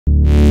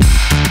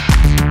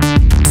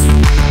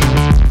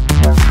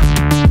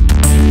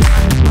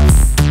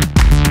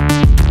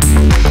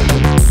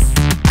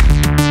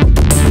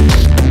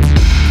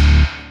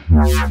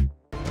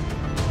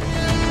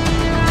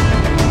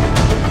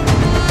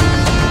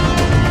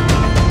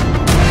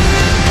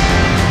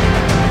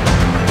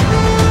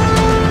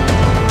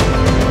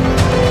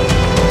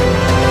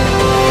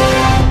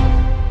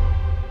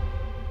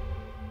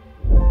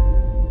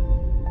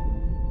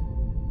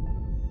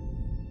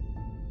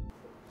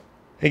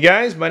Hey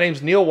guys, my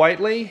name's Neil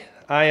Whiteley.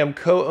 I am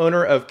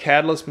co-owner of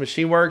Catalyst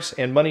Machine Works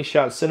and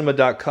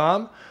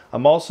MoneyShotCinema.com.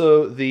 I'm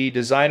also the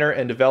designer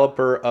and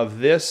developer of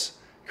this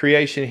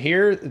creation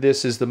here.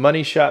 This is the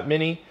MoneyShot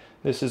Mini.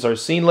 This is our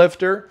scene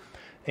lifter,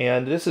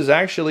 and this is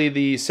actually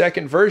the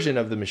second version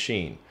of the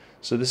machine.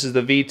 So this is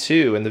the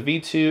V2, and the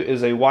V2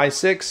 is a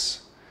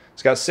Y6.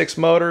 It's got 6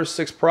 motors,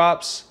 6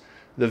 props.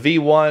 The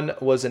V1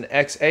 was an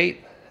X8,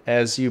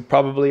 as you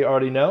probably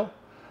already know.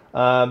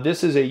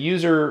 This is a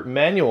user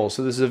manual,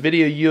 so this is a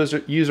video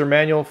user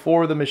manual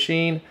for the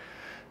machine.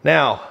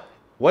 Now,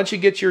 once you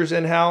get yours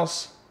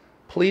in-house,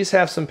 please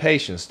have some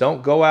patience.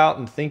 Don't go out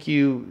and think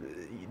you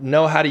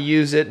know how to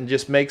use it and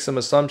just make some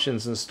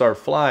assumptions and start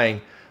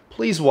flying.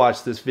 Please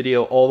watch this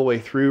video all the way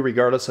through,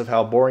 regardless of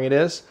how boring it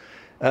is.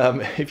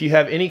 If you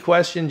have any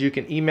questions, you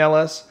can email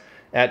us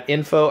at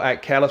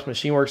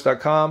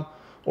info@catalystmachineworks.com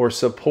or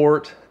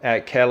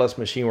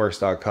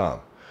support@catalystmachineworks.com.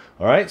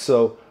 All right,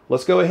 so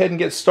let's go ahead and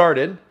get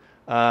started.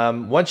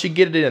 Once you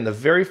get it in, the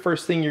very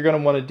first thing you're going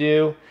to want to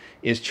do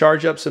is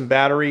charge up some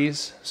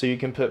batteries so you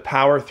can put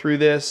power through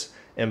this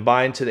and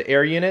bind to the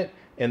air unit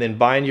and then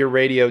bind your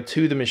radio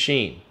to the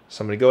machine.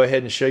 So I'm going to go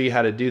ahead and show you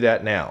how to do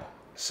that now.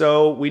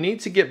 So we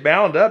need to get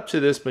bound up to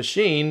this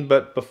machine,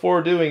 but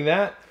before doing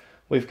that,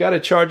 we've got to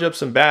charge up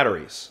some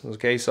batteries.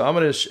 Okay, so I'm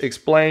going to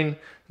explain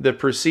the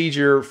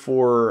procedure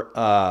for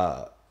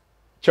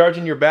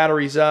charging your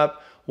batteries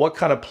up, what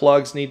kind of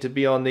plugs need to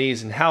be on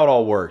these, and how it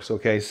all works.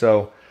 Okay,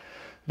 so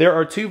there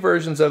are 2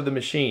 versions of the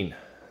machine.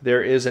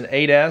 There is an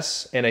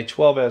 8S and a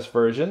 12S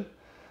version.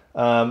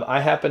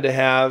 I happen to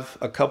have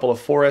a couple of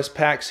 4S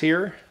packs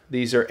here.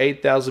 These are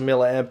 8,000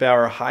 milliamp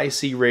hour high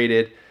C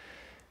rated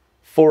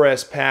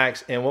 4S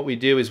packs, and what we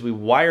do is we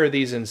wire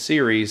these in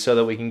series so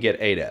that we can get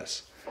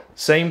 8S.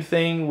 Same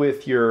thing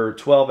with your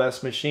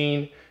 12S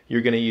machine.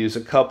 You're going to use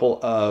a couple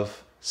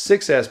of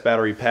 6S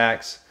battery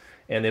packs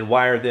and then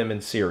wire them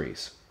in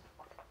series.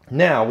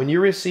 Now, when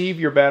you receive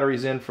your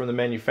batteries in from the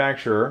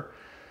manufacturer,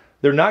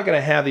 they're not going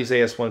to have these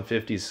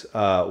AS150s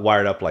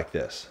wired up like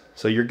this.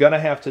 So you're going to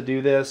have to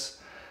do this.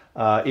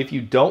 If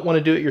you don't want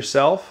to do it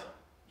yourself,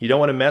 you don't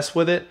want to mess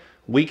with it,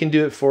 we can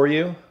do it for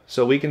you.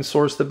 So we can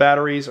source the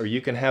batteries, or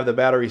you can have the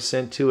batteries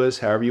sent to us,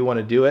 however you want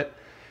to do it.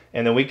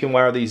 And then we can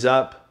wire these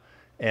up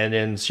and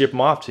then ship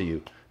them off to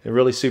you. They're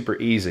really super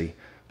easy.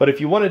 But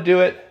if you want to do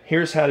it,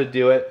 here's how to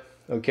do it.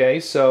 Okay,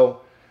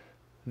 so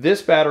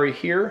this battery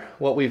here,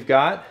 what we've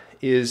got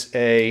is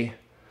a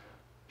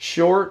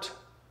short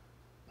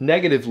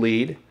negative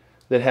lead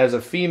that has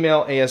a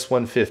female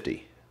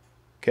AS150.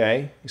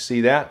 Okay, you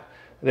see that?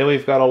 And then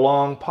we've got a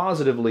long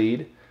positive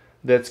lead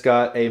that's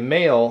got a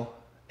male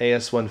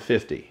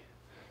AS150.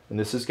 And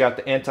this has got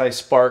the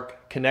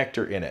anti-spark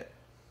connector in it.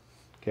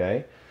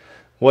 Okay,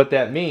 what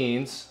that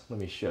means, let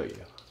me show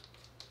you.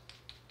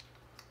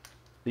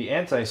 The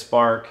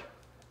anti-spark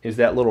is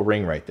that little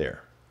ring right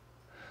there.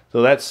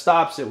 So that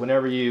stops it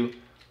whenever you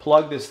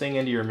plug this thing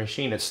into your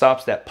machine. It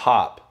stops that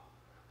pop.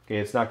 Okay,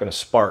 it's not going to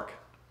spark.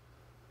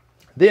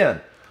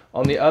 Then,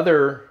 on the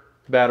other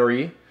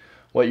battery,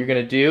 what you're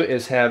going to do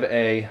is have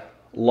a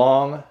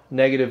long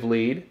negative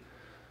lead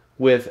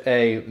with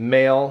a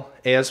male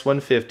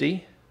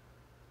AS150.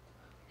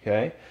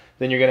 Okay.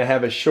 Then you're going to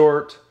have a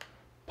short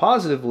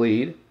positive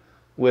lead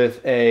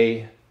with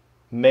a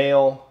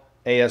male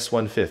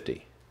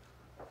AS150.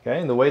 Okay.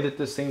 And the way that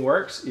this thing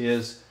works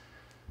is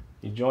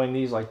you join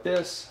these like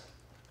this.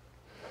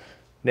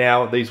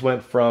 Now, these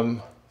went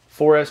from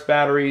 4S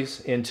batteries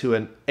into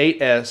an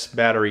 8S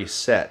battery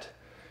set.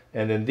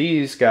 And then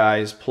these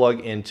guys plug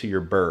into your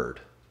bird.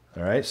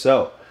 All right,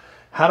 so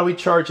how do we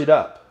charge it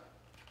up?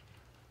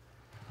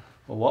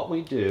 Well, what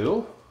we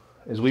do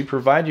is we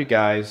provide you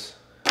guys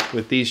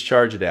with these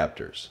charge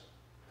adapters.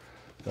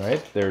 All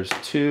right, there's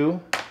 2,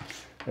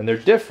 and they're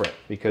different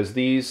because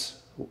the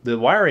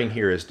wiring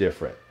here is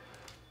different.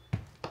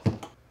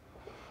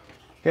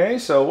 Okay,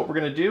 so what we're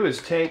going to do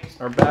is take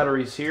our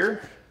batteries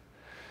here.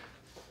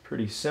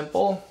 Pretty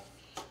simple.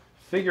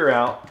 Figure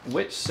out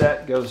which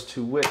set goes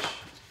to which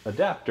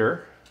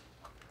adapter.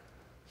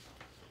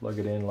 Plug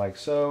it in like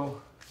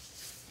so.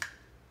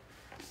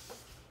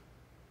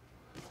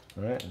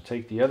 All right, and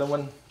take the other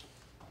one.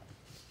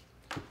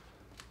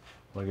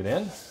 Plug it in.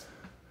 And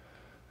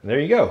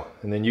there you go.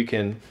 And then you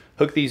can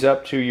hook these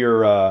up to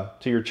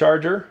your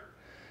charger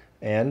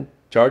and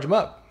charge them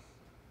up.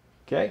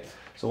 Okay.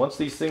 So once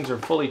these things are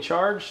fully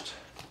charged,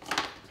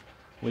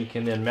 we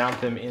can then mount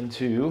them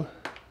into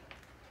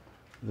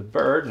the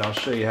bird, and I'll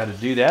show you how to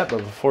do that. But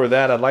before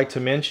that, I'd like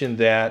to mention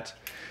that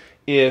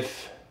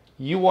if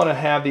you want to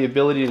have the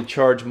ability to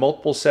charge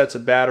multiple sets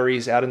of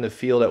batteries out in the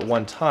field at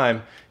one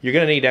time, you're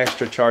going to need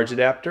extra charge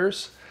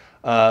adapters.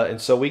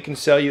 And so we can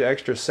sell you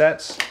extra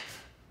sets,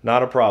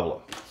 not a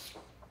problem.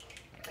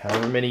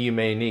 However many you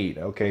may need.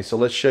 Okay, so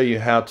let's show you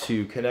how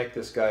to connect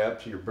this guy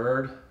up to your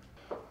bird.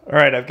 All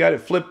right, I've got it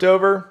flipped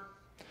over.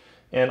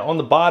 And on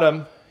the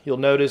bottom, you'll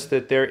notice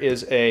that there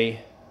is a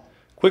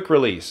quick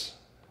release.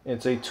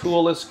 It's a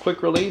toolless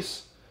quick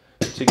release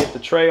to get the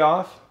tray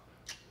off.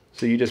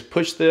 So you just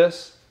push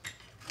this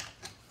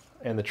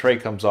and the tray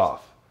comes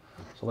off.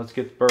 So let's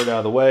get the bird out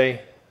of the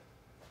way.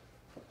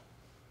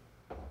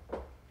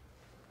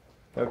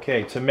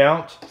 Okay, to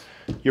mount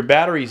your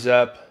batteries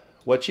up,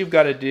 what you've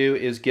got to do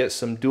is get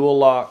some dual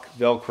lock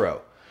Velcro.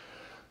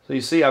 So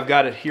you see I've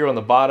got it here on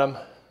the bottom,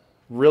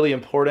 really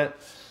important.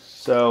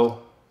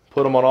 So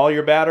put them on all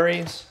your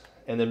batteries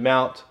and then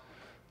mount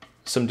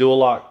some dual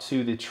lock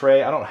to the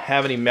tray. I don't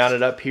have any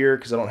mounted up here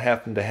because I don't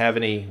happen to have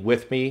any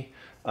with me.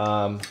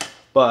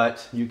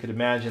 But you could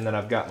imagine that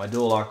I've got my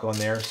dual lock on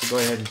there. So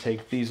go ahead and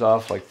take these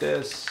off like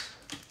this.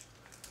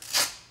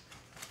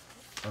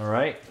 All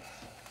right,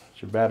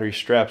 your battery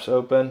straps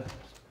open.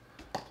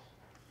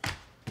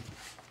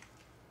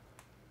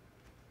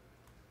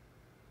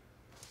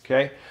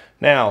 Okay,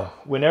 now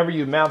whenever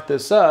you mount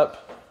this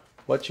up,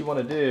 what you want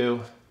to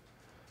do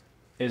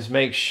is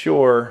make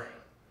sure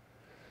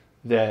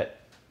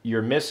that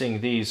you're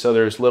missing these. So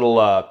there's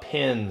little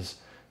pins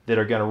that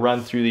are going to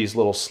run through these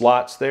little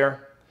slots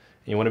there.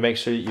 And you want to make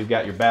sure that you've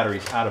got your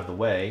batteries out of the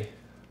way.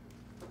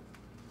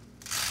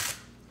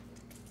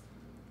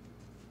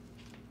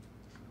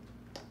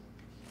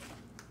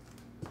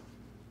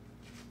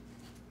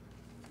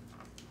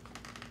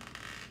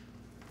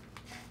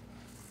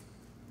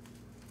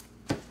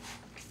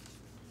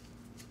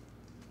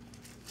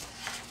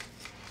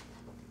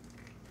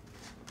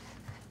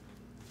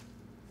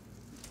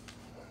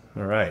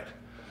 All right,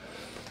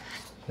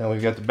 now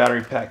we've got the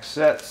battery pack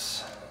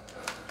sets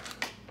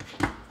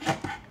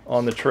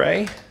on the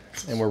tray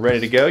and we're ready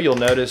to go. You'll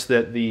notice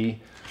that the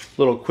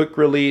little quick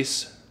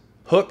release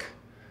hook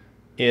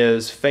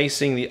is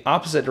facing the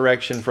opposite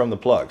direction from the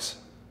plugs.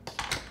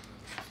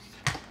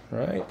 All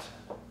right.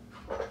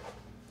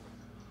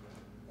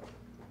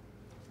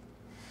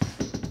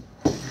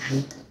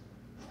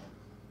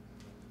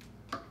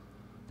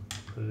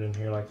 Put it in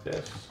here like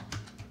this.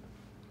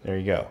 There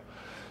you go.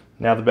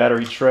 Now the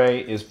battery tray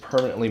is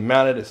permanently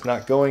mounted. It's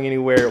not going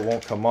anywhere. It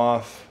won't come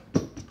off.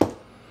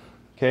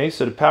 Okay,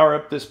 so to power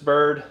up this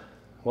bird,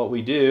 what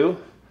we do,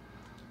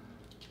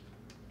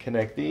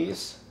 connect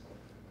these.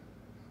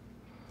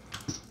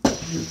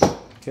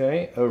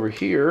 Okay, over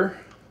here,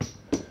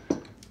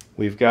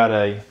 we've got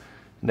a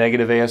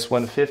negative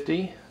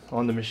AS150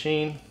 on the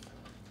machine.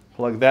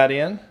 Plug that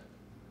in.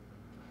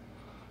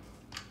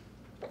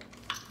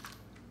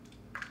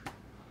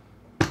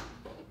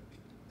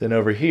 Then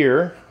over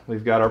here,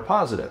 we've got our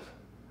positive.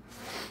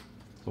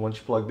 So once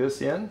you plug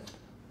this in,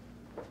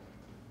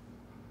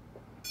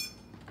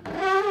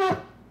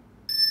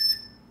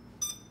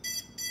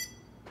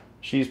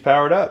 she's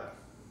powered up.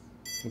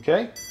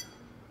 Okay?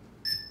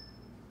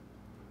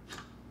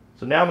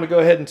 So now I'm going to go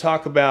ahead and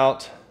talk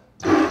about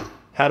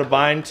how to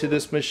bind to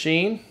this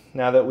machine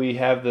now that we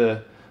have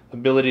the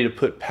ability to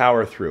put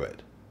power through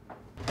it.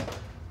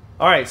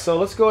 All right, so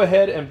let's go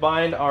ahead and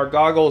bind our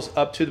goggles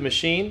up to the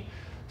machine.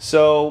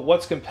 So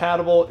what's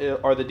compatible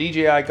are the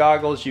DJI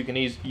goggles. You can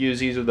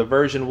use either the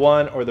version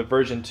 1 or the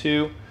version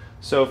 2.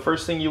 So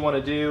first thing you want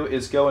to do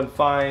is go and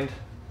find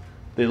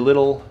the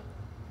little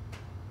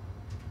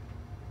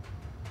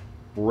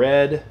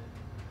red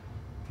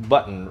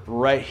button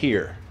right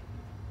here.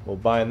 We'll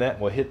bind that,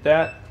 we'll hit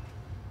that.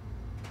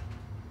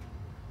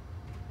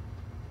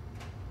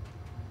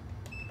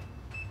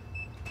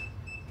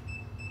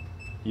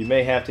 You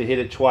may have to hit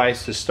it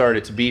twice to start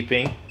its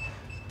beeping.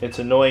 It's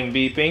annoying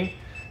beeping.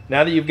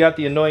 Now that you've got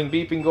the annoying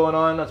beeping going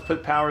on, let's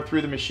put power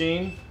through the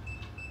machine.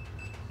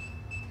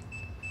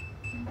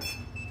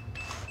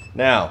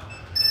 Now,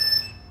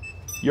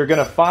 you're going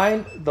to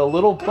find the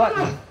little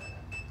button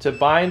to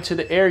bind to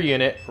the air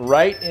unit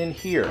right in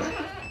here.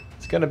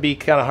 It's going to be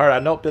kind of hard. I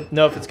don't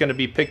know if it's going to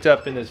be picked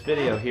up in this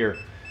video here,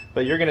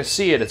 but you're going to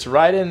see it. It's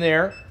right in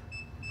there.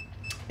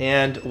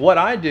 And what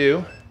I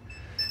do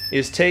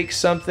is take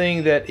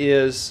something that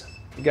is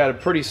got a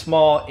pretty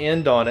small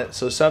end on it,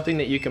 so something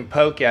that you can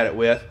poke at it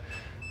with.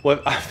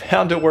 What I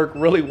found to work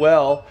really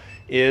well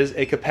is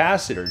a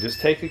capacitor. Just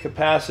take a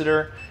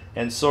capacitor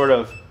and sort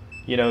of,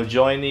 you know,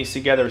 join these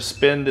together,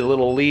 spin the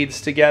little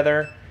leads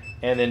together,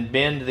 and then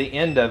bend the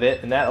end of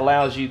it, and that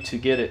allows you to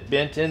get it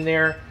bent in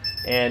there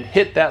and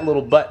hit that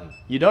little button.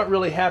 You don't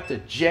really have to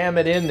jam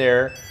it in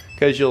there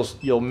because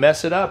you'll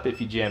mess it up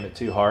if you jam it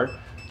too hard.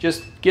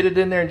 Just get it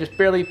in there and just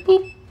barely,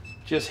 boop,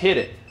 just hit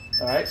it.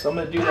 All right, so I'm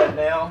going to do that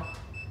now.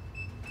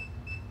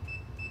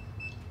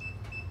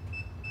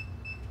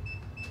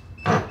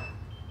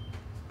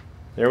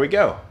 There we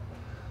go.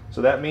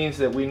 So that means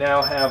that we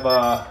now have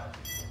a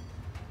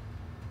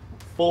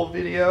full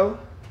video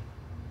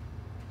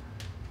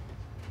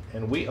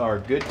and we are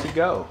good to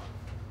go.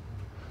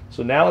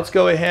 So now let's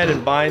go ahead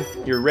and bind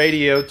your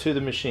radio to the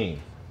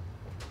machine.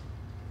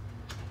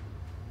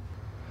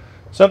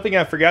 Something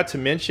I forgot to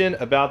mention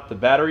about the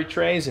battery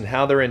trays and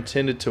how they're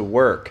intended to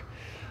work.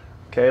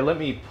 Okay, let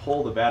me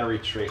pull the battery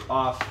tray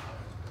off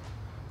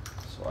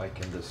so I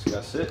can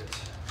discuss it.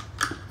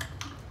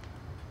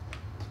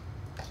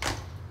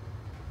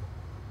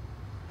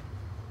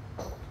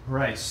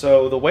 Right,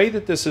 so the way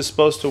that this is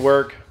supposed to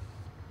work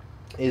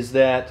is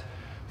that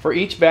for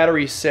each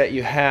battery set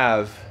you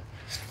have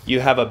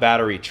a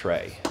battery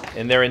tray.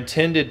 and they're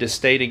intended to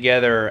stay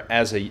together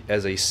as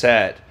a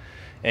set,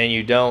 and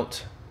you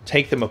don't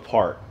take them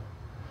apart.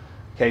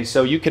 Okay,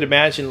 so you could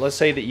imagine, let's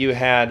say that you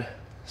had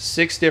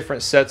 6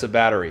 different sets of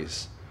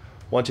batteries.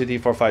 1, 2, 3,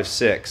 4, 5,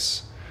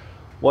 6.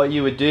 What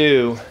you would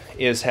do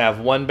is have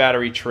one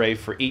battery tray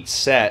for each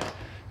set.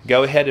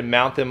 Go ahead and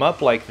mount them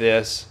up like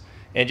this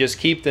and just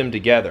keep them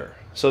together.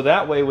 So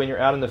that way when you're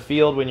out in the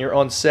field, when you're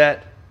on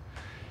set,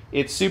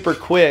 it's super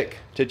quick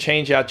to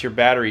change out your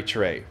battery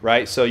tray,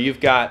 right? So you've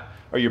got,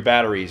 or your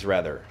batteries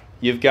rather,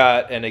 you've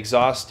got an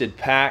exhausted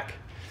pack,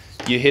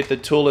 you hit the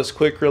toolless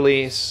quick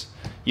release,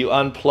 you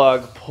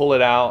unplug, pull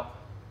it out,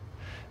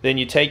 then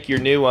you take your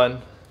new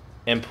one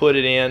and put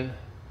it in,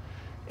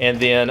 and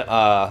then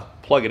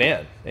plug it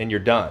in, and you're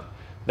done.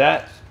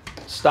 That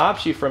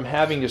stops you from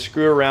having to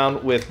screw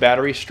around with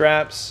battery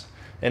straps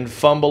and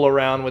fumble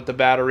around with the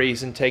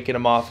batteries and taking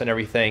them off and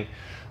everything.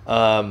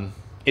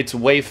 It's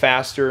way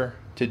faster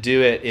to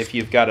do it if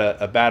you've got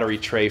a battery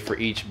tray for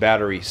each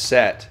battery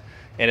set,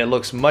 and it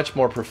looks much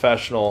more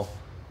professional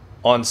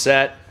on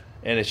set,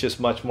 and it's just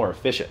much more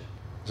efficient.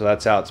 So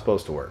that's how it's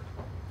supposed to work.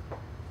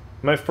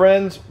 My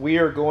friends, we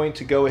are going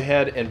to go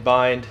ahead and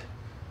bind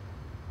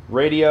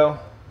radio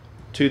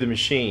to the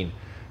machine.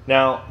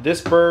 Now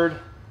this bird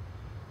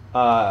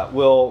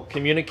will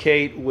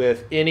communicate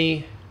with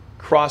any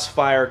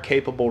crossfire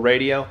capable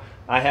radio.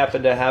 I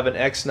happen to have an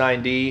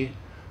X9D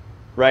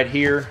right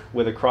here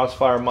with a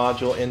crossfire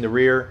module in the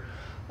rear,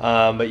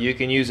 but you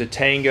can use a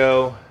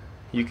Tango,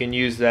 you can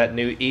use that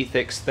new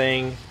Ethix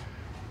thing.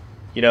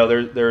 You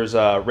know, there's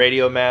a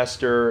Radio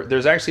Master.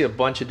 There's actually a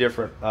bunch of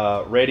different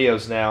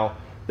radios now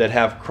that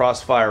have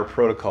crossfire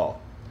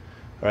protocol.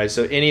 All right,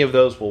 so any of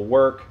those will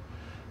work.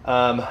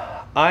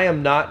 I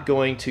am not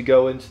going to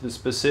go into the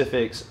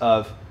specifics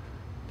of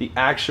the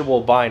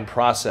actual bind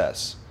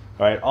process.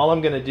 All right, all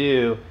I'm going to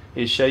do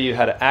is show you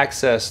how to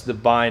access the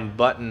bind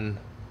button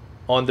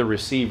on the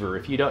receiver.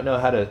 If you don't know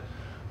how to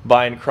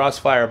bind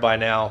crossfire by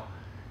now,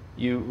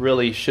 you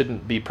really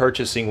shouldn't be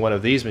purchasing one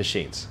of these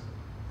machines,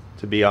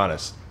 to be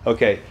honest.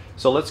 Okay,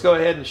 so let's go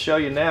ahead and show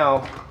you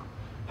now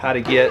how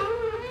to get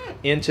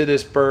into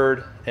this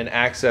bird and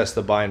access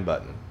the bind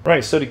button. All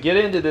right, so to get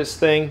into this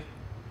thing,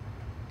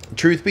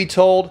 truth be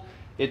told,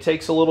 it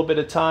takes a little bit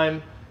of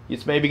time.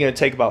 It's maybe going to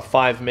take about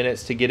 5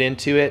 minutes to get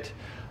into it.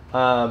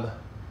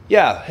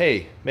 Yeah,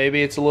 hey,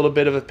 maybe it's a little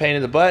bit of a pain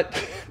in the butt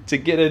to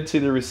get into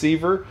the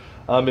receiver,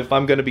 if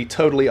I'm going to be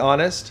totally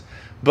honest.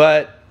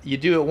 But you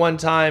do it one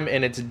time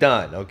and it's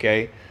done,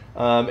 okay?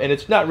 And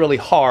it's not really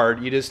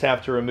hard. You just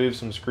have to remove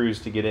some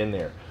screws to get in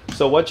there.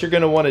 So what you're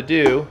going to want to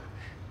do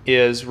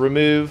is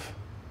remove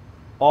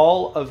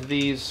all of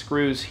these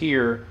screws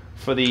here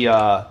for the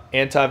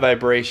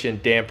anti-vibration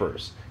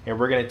dampers. And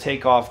we're going to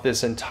take off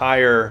this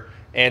entire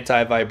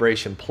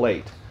anti-vibration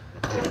plate.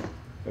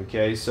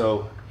 Okay,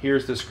 so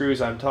here's the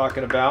screws I'm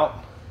talking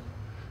about.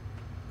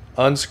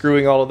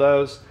 Unscrewing all of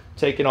those,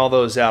 taking all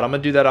those out. I'm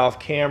going to do that off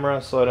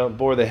camera so I don't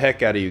bore the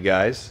heck out of you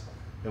guys.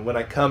 And when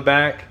I come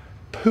back,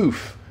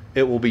 poof,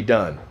 it will be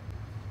done.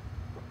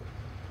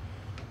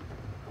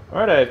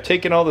 Alright, I've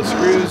taken all the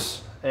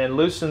screws and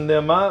loosened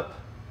them up.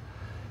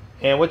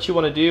 And what you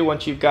want to do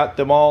once you've got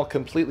them all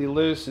completely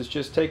loose is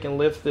just take and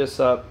lift this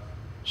up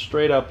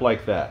straight up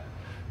like that.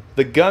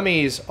 The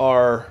gummies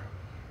are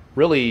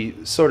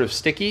really sort of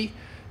sticky,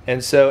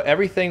 and so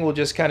everything will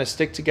just kind of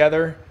stick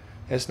together.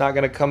 It's not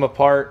going to come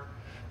apart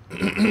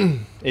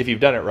if you've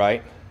done it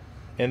right.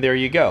 And there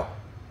you go.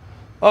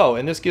 Oh,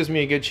 and this gives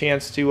me a good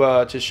chance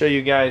to show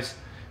you guys.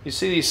 You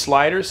see these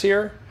sliders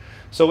here?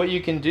 So what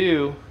you can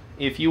do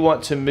if you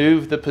want to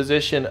move the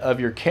position of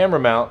your camera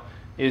mount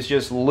is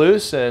just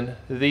loosen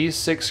these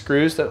 6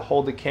 screws that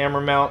hold the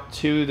camera mount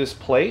to this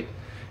plate,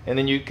 and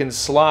then you can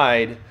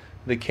slide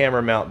the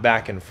camera mount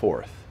back and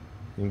forth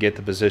and get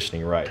the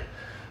positioning right.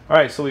 All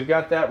right, so we've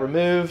got that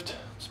removed.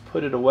 Let's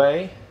put it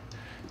away.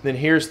 Then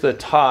here's the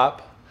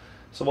top.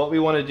 So what we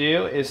want to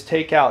do is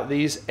take out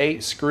these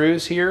 8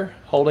 screws here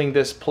holding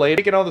this plate.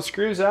 Taking all the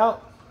screws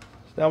out,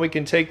 now we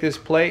can take this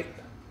plate,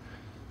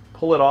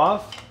 pull it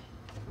off,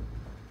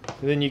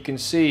 and then you can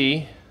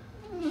see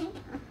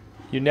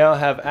you now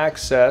have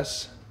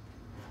access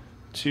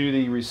to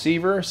the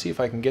receiver. See if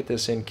I can get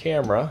this in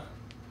camera.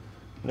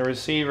 The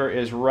receiver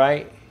is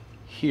right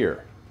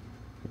here.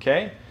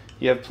 Okay,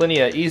 you have plenty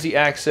of easy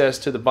access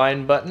to the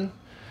bind button.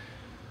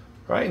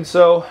 Right, and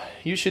so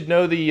you should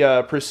know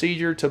the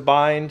procedure to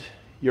bind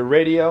your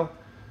radio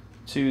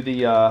to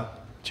the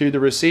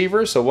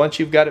receiver. So once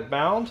you've got it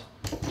bound,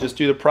 just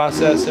do the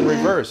process in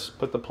reverse.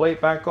 Put the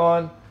plate back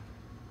on,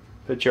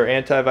 put your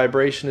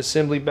anti-vibration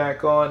assembly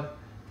back on,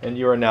 and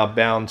you are now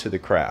bound to the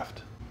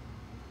craft.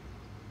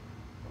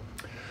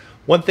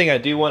 One thing I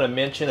do want to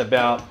mention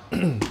about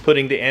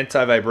putting the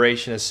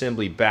anti-vibration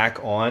assembly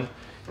back on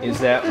is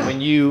that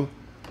when you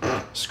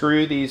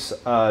screw these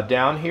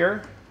down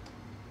here,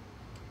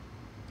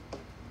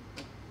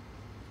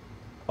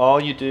 all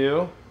you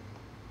do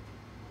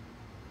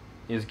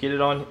is get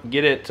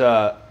it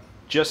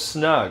just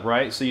snug,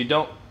 right? So you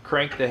don't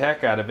crank the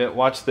heck out of it.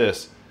 Watch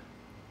this.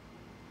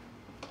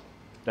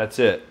 That's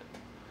it.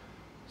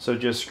 So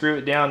just screw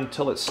it down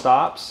until it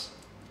stops.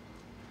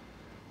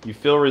 You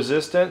feel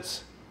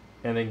resistance,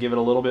 and then give it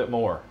a little bit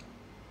more.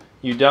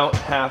 You don't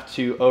have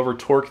to over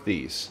torque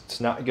these. It's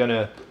not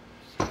gonna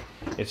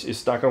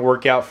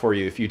work out for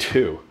you if you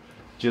do.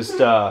 Just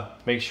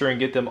make sure and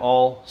get them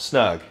all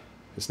snug.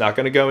 It's not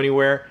gonna go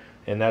anywhere,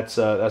 and that's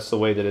the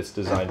way that it's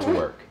designed to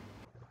work.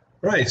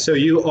 Right, so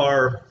you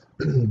are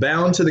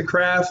bound to the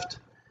craft.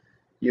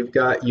 You've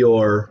got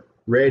your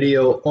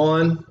radio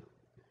on.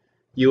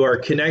 You are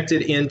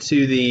connected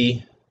into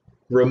the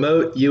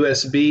remote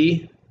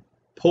USB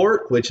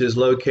port, which is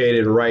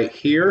located right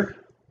here.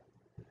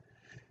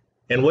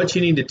 And what you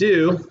need to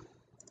do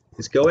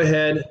is go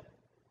ahead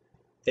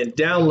and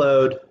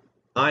download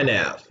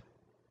iNav.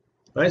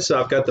 All right, so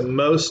I've got the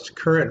most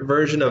current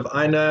version of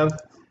iNav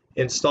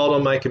installed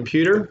on my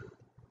computer.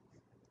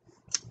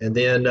 And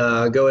then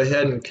go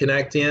ahead and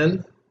connect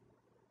in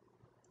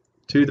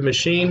to the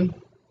machine.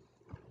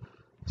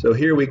 So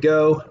here we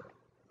go.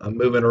 I'm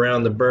moving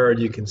around the bird.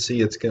 You can see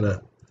it's going to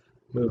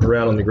move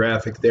around on the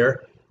graphic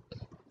there.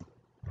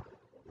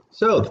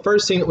 So the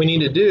first thing that we need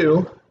to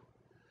do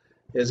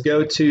is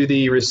go to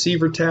the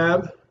receiver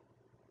tab.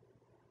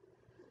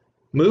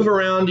 Move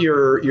around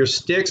your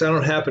sticks. I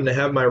don't happen to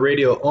have my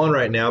radio on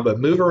right now, but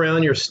move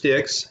around your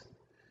sticks.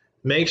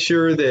 Make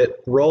sure that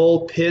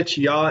roll, pitch,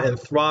 yaw, and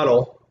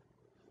throttle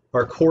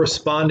are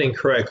corresponding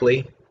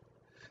correctly.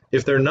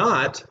 If they're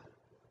not,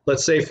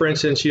 let's say for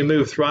instance you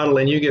move throttle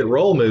and you get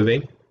roll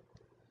moving,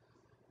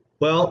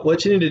 well,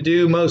 what you need to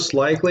do most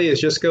likely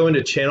is just go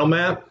into channel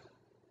map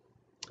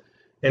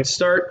and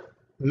start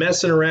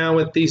messing around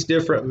with these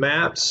different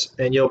maps,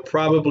 and you'll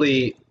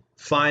probably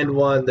find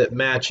one that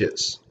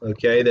matches,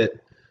 okay,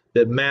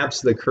 that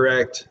maps the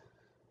correct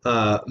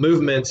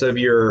movements of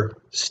your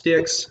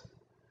sticks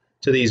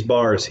to these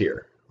bars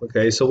here.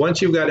 Okay, so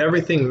once you've got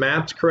everything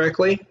mapped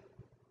correctly,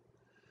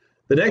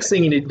 the next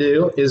thing you need to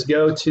do is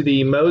go to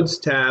the modes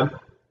tab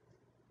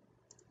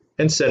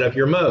and set up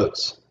your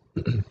modes.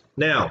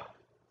 Now,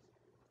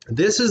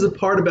 this is the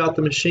part about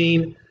the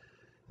machine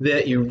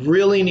that you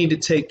really need to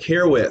take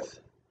care with.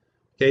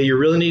 Okay, you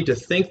really need to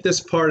think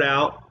this part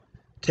out,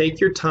 take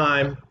your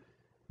time,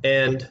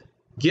 and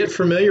get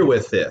familiar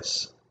with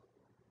this.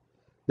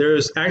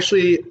 There's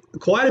actually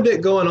quite a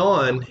bit going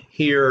on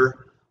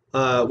here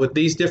with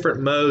these different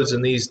modes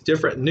and these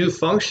different new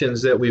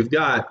functions that we've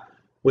got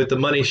with the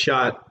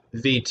MoneyShot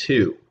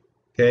V2.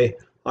 Okay,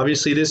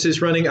 obviously this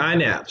is running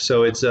iNav,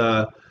 so it's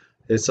a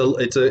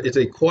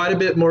quite a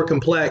bit more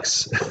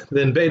complex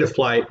than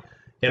Betaflight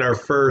in our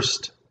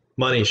first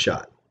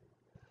MoneyShot.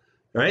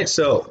 All right,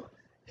 so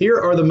here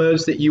are the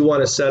modes that you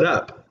want to set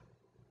up.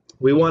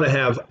 We want to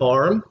have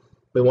arm,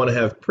 we want to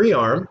have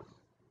pre-arm,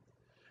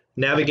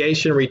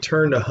 navigation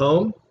return to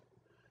home,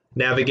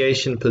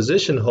 navigation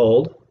position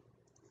hold,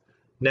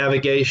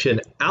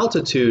 navigation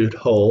altitude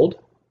hold,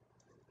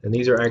 and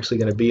these are actually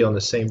going to be on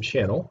the same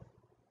channel.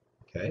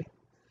 Okay,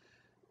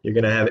 you're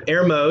going to have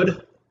air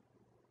mode,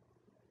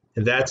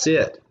 and that's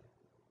it.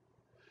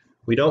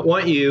 We don't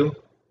want you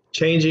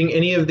changing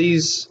any of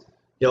these,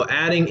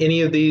 adding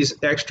any of these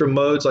extra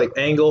modes like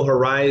angle,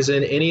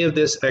 horizon, any of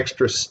this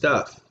extra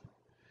stuff.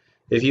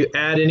 If you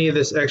add any of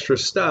this extra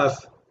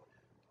stuff,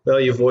 well,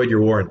 you void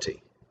your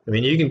warranty. I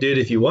mean, you can do it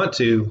if you want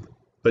to,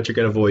 but you're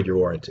going to void your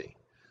warranty.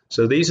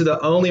 So these are the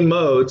only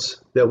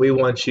modes that we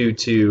want you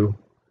to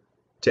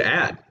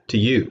add, to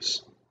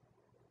use.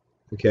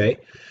 Okay,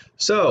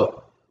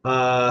 so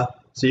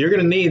you're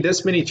going to need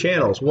this many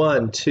channels,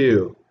 1,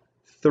 2,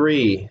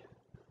 3,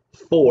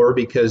 4,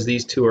 because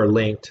these two are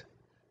linked,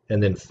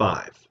 and then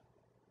 5.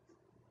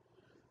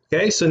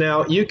 Okay, so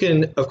now you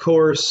can, of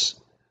course,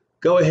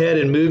 go ahead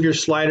and move your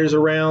sliders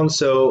around.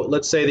 So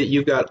let's say that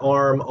you've got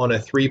arm on a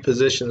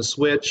 3-position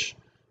switch,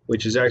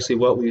 which is actually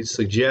what we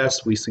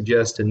suggest. We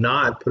suggest to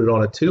not put it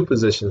on a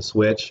 2-position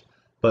switch,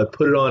 but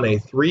put it on a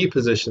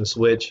 3-position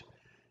switch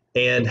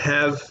and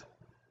have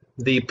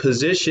the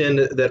position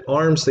that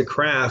arms the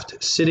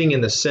craft sitting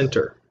in the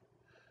center.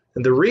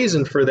 And the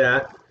reason for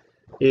that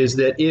is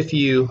that if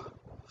you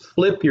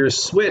flip your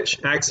switch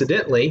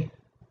accidentally,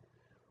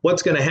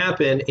 what's going to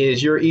happen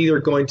is you're either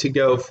going to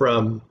go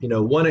from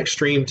one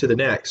extreme to the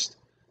next.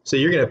 So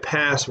you're going to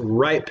pass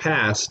right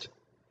past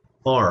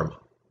arm.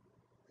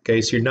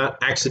 Okay, so you're not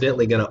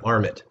accidentally going to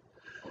arm it.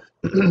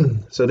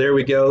 So there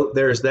we go.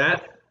 There's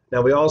that.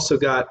 Now we also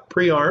got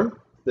pre-arm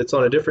that's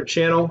on a different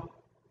channel.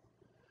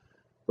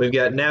 We've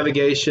got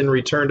navigation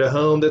return to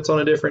home that's on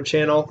a different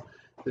channel.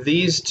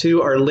 These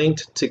two are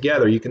linked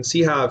together. You can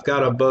see how I've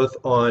got them both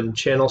on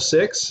channel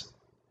 6,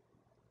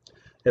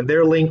 and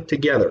they're linked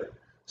together.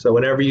 So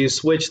whenever you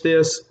switch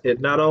this,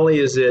 it not only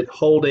is it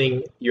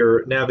holding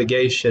your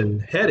navigation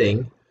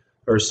heading,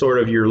 or sort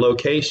of your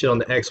location on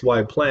the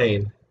XY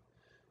plane,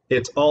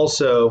 it's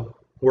also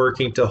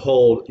working to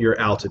hold your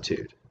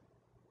altitude.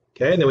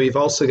 Okay, and then we've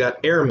also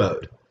got air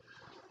mode.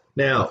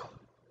 Now,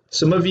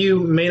 some of you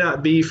may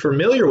not be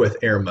familiar with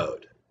air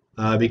mode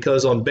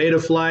because on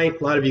Betaflight,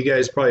 a lot of you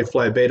guys probably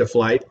fly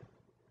Betaflight.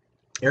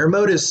 Air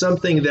mode is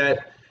something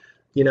that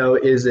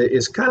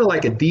is kind of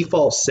like a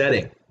default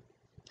setting.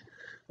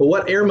 Well,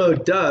 what air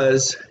mode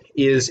does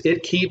is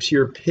it keeps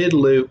your PID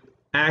loop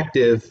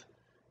active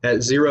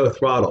at 0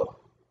 throttle.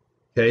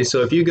 Okay,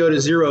 so if you go to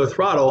 0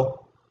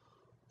 throttle,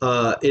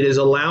 it is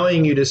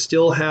allowing you to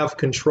still have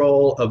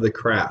control of the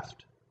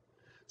craft.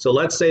 So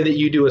let's say that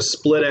you do a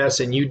split S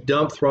and you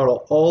dump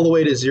throttle all the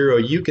way to 0,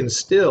 you can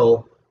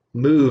still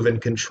move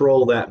and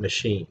control that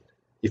machine.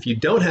 If you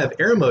don't have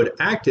air mode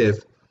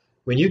active,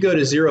 when you go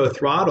to 0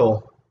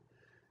 throttle,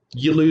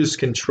 you lose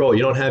control.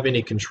 You don't have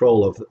any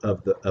control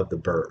of the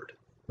bird.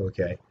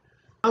 Okay.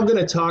 I'm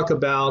going to talk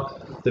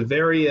about the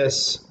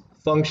various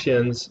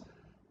functions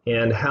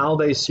and how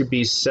they should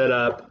be set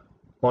up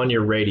on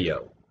your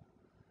radio.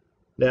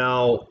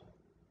 Now,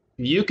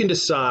 you can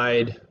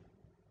decide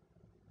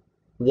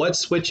what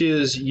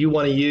switches you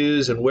want to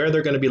use and where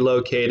they're going to be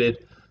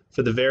located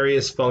for the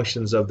various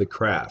functions of the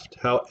craft.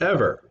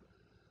 However,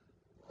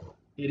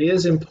 it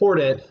is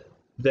important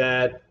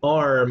that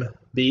arm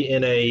be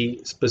in a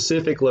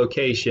specific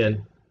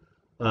location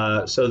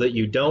so that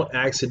you don't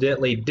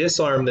accidentally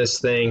disarm this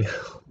thing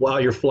while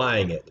you're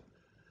flying it.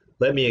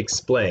 Let me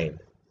explain.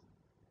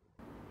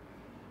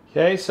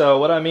 Okay, so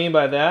what I mean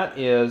by that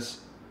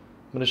is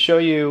I'm going to show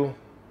you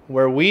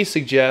where we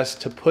suggest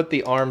to put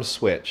the arm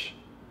switch.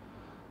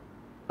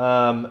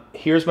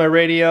 Here's my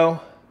radio,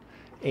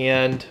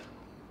 and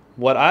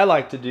what I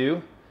like to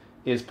do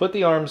is put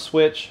the arm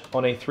switch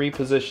on a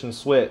 3-position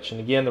switch.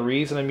 And again, the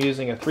reason I'm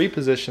using a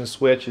 3-position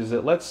switch is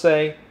that let's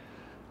say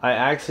I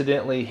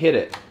accidentally hit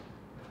it.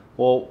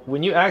 Well,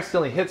 when you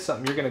accidentally hit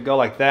something, you're going to go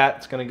like that.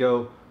 It's going to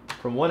go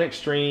from one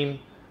extreme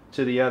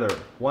to the other,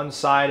 one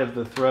side of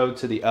the throw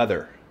to the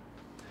other.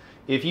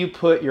 If you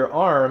put your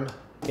arm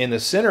in the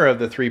center of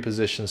the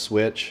 3-position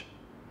switch,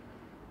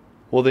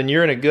 well, then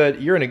you're in a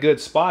good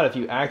spot if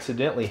you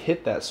accidentally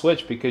hit that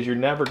switch, because you're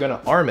never going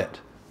to arm it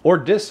or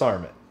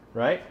disarm it,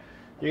 right?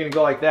 You're going to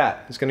go like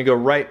that. It's going to go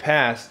right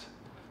past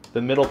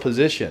the middle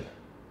position.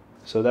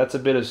 So that's a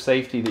bit of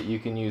safety that you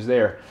can use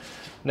there.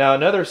 Now,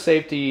 another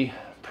safety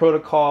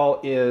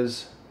protocol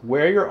is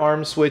where your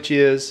arm switch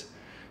is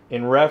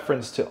in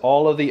reference to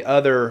all of the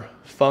other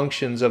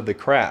functions of the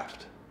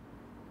craft.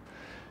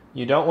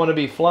 You don't want to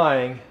be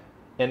flying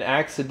and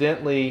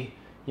accidentally,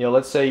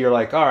 let's say you're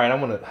like, all right, I'm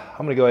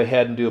gonna go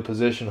ahead and do a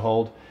position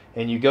hold,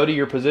 and you go to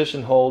your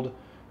position hold,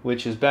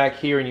 which is back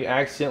here, and you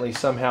accidentally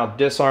somehow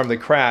disarm the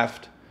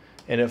craft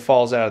and it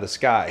falls out of the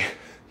sky.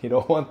 You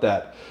don't want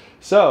that.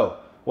 So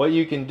what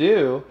you can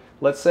do,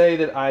 let's say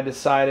that I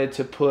decided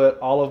to put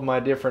all of my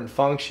different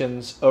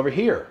functions over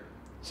here.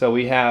 So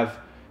we have,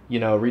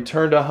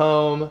 return to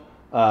home,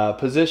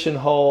 position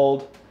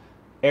hold,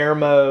 air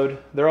mode.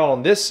 They're all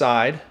on this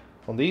side,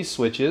 on these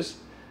switches.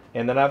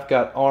 And then I've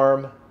got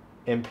arm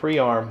and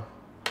pre-arm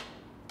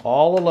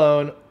all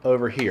alone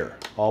over here,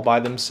 all by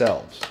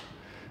themselves.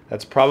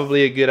 That's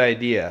probably a good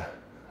idea.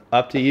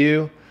 Up to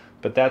you,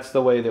 but that's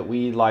the way that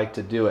we like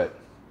to do it.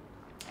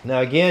 Now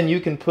again,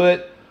 you can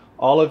put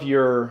all of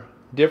your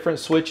different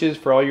switches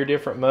for all your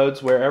different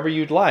modes wherever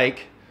you'd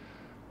like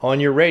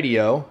on your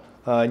radio,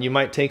 and you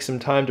might take some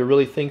time to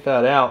really think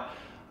that out.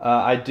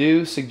 I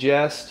do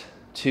suggest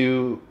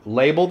to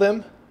label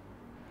them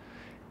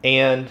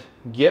and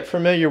get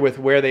familiar with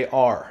where they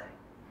are,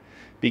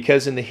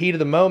 because in the heat of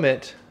the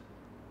moment,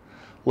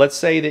 let's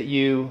say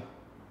that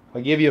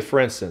I'll give you a for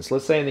instance.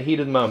 Let's say in the heat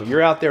of the moment,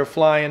 you're out there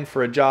flying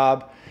for a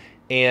job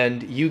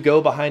and you go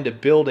behind a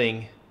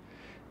building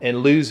and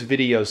lose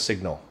video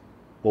signal.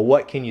 Well,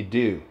 what can you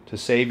do to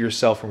save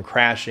yourself from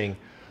crashing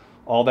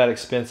all that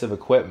expensive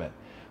equipment?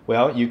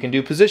 Well, you can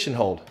do position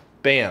hold.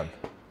 Bam,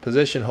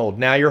 position hold.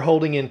 Now you're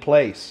holding in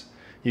place.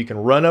 You can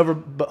run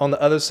over on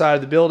the other side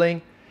of the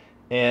building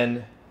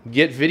and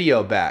get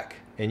video back,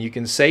 and you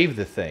can save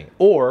the thing.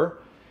 Or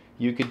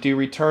you could do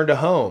return to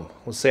home.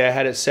 Let's say I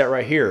had it set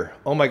right here.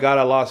 Oh my God,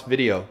 I lost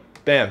video.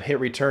 Bam, hit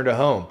return to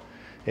home.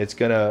 It's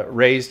gonna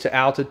raise to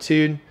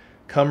altitude,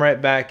 come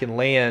right back and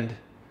land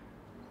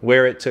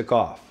where it took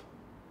off.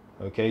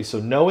 Okay, so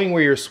knowing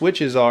where your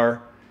switches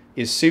are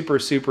is super,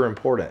 super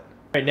important. All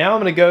right, now I'm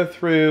gonna go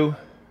through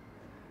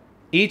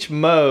each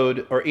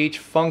mode or each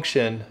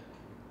function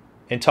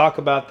and talk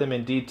about them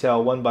in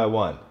detail one by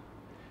one.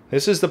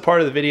 This is the part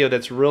of the video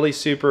that's really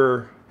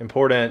super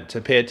important to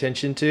pay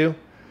attention to.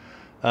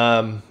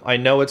 I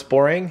know it's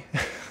boring,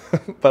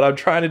 but I'm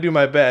trying to do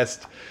my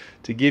best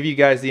to give you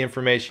guys the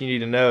information you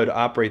need to know to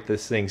operate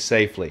this thing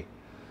safely.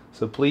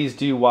 So please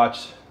do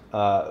watch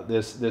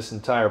this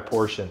entire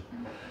portion.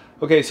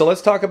 Okay, so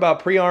let's talk about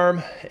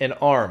pre-arm and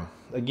arm.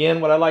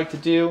 Again, what I like to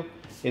do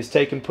is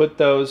take and put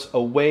those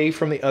away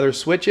from the other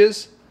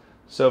switches.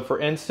 So for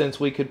instance,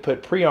 we could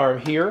put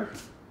pre-arm here.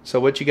 So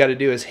what you got to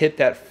do is hit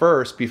that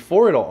first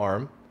before it'll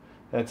arm.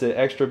 That's an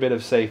extra bit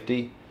of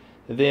safety.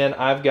 Then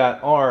I've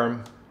got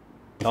arm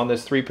on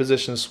this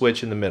 3-position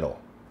switch in the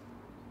middle.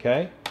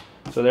 Okay,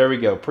 so there we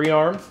go,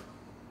 pre-arm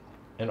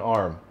and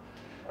arm.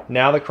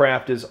 Now the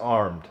craft is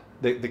armed.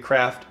 The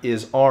craft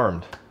is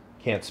armed.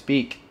 Can't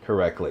speak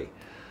correctly.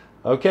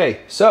 Okay,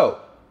 so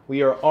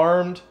we are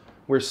armed,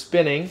 we're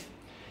spinning,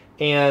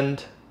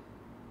 and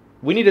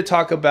we need to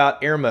talk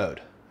about air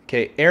mode.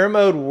 Okay, air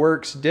mode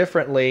works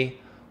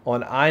differently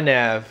on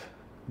iNav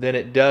than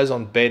it does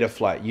on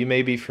Betaflight. You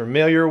may be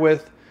familiar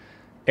with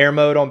air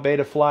mode on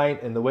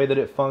Betaflight and the way that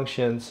it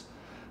functions.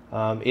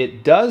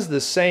 It does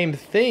the same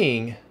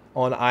thing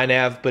on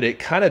iNav, but it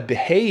kind of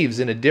behaves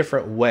in a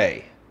different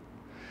way.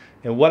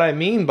 And what I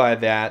mean by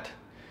that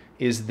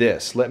is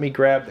this. Let me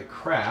grab the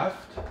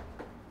craft.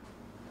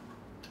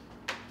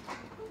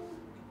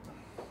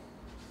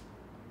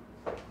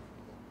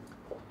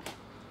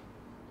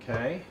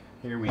 Okay,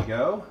 here we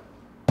go.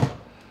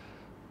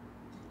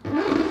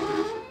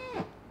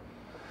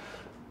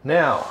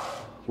 Now,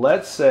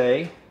 let's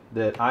say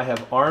that I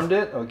have armed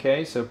it.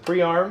 Okay, so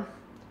pre-arm,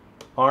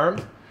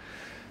 armed.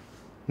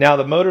 Now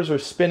the motors are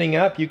spinning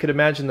up. You could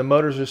imagine the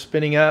motors are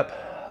spinning up.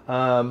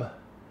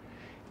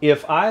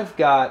 If I've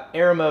got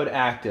air mode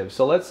active,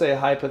 so let's say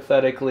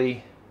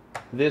hypothetically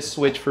this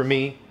switch for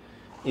me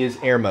is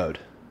air mode.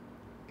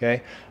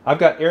 Okay, I've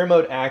got air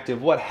mode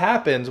active. What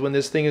happens when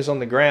this thing is on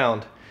the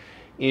ground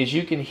is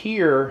you can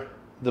hear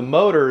the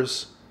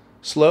motors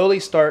slowly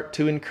start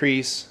to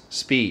increase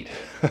speed.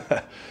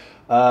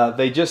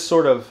 They just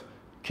sort of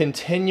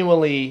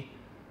continually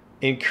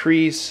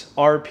increase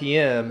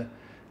RPM,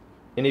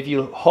 and if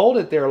you hold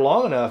it there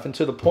long enough and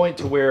to the point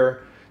to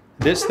where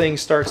this thing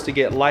starts to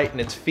get light in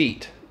its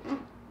feet.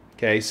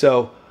 Okay,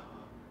 so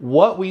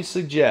what we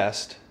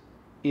suggest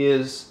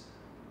is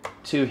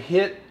to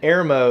hit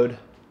air mode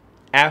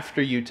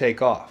after you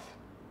take off.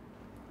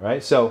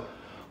 Right? So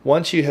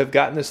once you have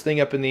gotten this thing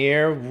up in the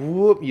air,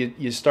 whoop,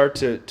 you start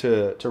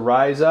to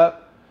rise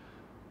up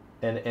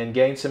and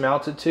gain some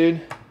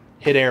altitude,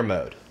 hit air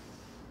mode.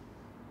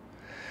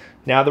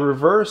 Now the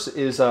reverse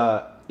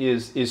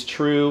is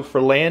true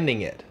for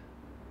landing it.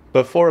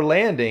 Before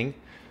landing,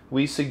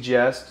 we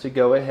suggest to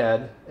go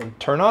ahead and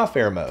turn off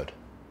air mode.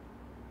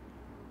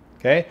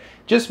 Okay?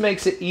 Just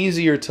makes it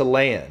easier to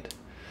land.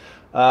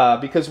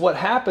 Because what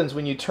happens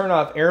when you turn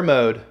off air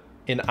mode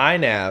in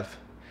iNav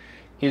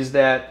is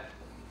that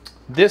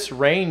this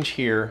range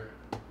here,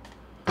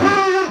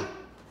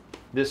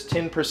 this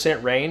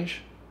 10%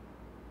 range,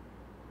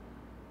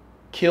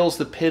 kills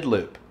the PID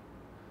loop.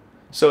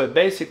 So it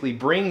basically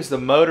brings the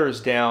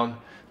motors down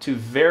to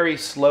very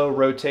slow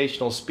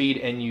rotational speed,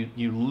 and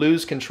you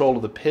lose control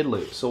of the PID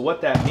loop. So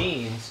what that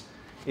means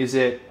is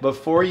that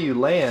before you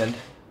land,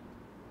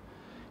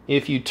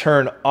 if you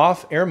turn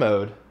off air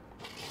mode,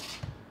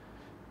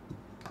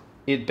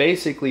 it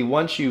basically,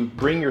 once you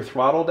bring your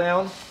throttle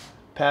down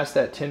past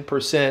that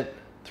 10%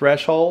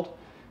 threshold,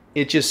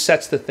 it just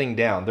sets the thing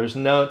down. There's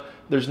none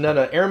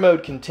of air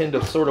mode can tend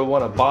to sort of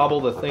want to bobble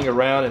the thing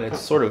around, and it's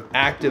sort of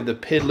active. The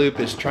PID loop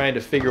is trying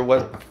to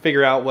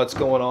figure out what's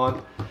going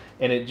on,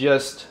 and it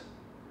just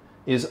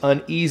is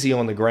uneasy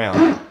on the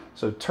ground.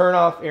 So turn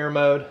off air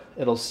mode,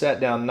 it'll set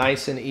down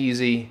nice and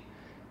easy,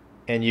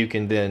 and you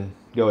can then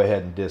go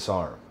ahead and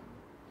disarm.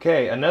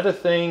 Okay, another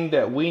thing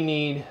that we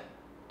need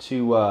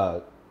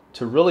to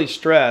really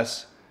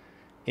stress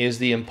is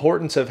the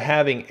importance of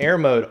having air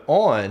mode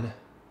on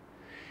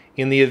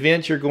in the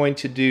event you're going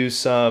to do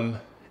some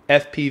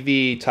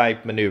FPV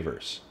type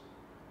maneuvers.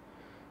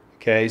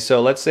 Okay,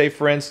 so let's say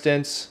for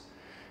instance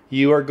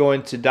you are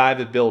going to dive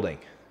a building.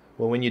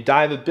 Well, when you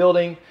dive a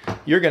building,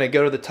 you're going to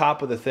go to the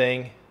top of the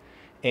thing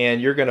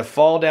and you're going to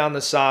fall down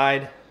the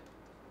side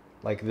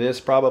like this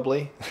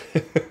probably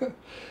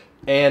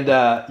and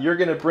you're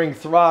going to bring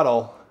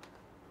throttle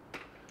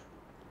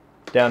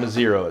down to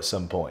 0 at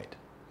some point,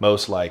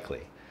 most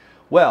likely.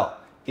 Well,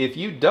 if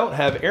you don't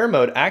have air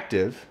mode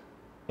active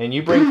and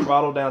you bring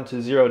throttle down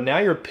to 0, now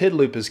your PID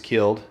loop is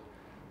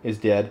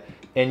dead,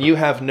 and you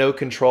have no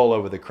control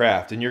over the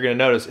craft. And you're going to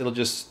notice it'll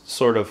just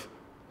sort of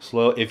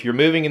slow. If you're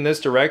moving in this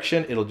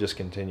direction, it'll just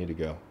continue to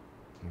go.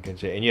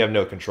 And you have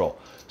no control.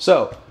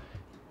 So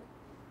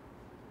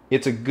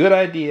it's a good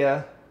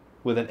idea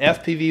with an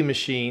FPV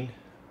machine,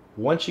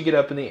 once you get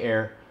up in the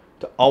air,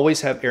 to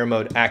always have air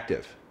mode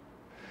active.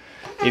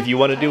 If you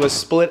want to do a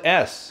split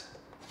S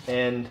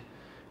and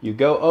you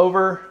go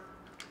over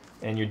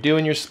and you're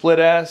doing your split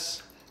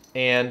S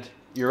and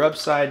you're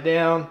upside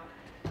down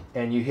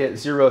and you hit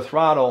 0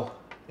 throttle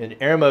and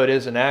air mode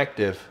isn't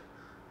active,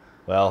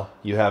 well,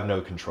 you have no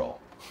control.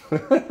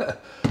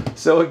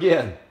 So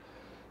again,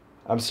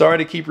 I'm sorry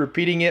to keep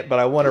repeating it, but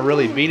I want to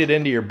really beat it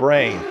into your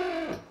brain.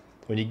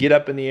 When you get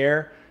up in the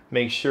air,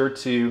 make sure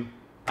to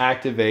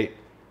activate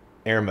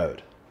air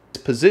mode.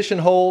 Position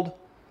hold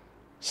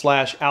 /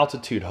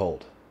 altitude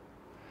hold.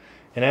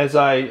 And as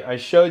I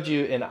showed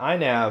you in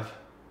iNav,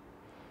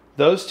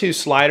 those two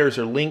sliders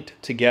are linked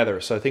together.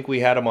 So I think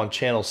we had them on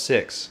channel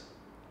 6.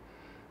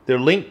 They're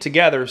linked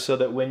together so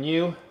that when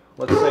you,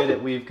 let's say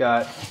that we've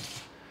got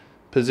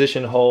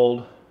position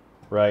hold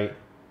right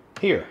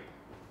here.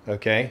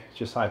 Okay,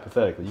 just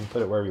hypothetically, you can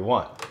put it wherever you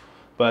want.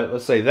 But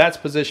let's say that's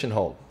position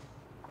hold.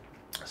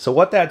 So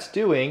what that's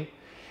doing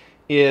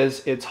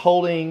is it's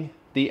holding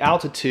the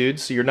altitude,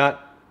 so you're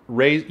not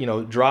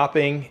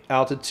dropping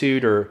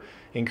altitude or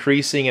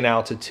increasing in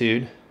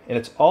altitude, and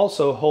it's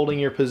also holding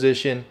your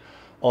position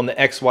on the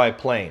XY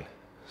plane,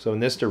 so in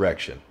this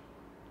direction.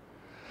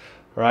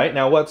 All right,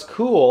 now what's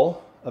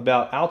cool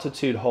about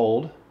altitude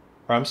hold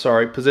or I'm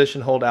sorry,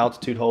 position hold,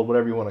 altitude hold,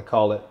 whatever you want to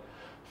call it.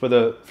 For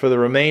the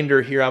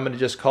remainder here, I'm going to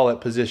just call it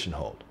position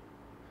hold.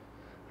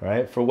 All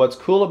right. For what's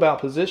cool about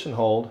position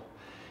hold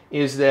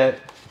is that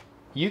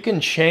you can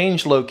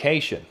change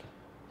location.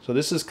 So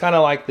this is kind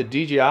of like the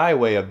DJI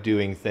way of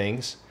doing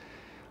things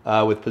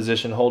with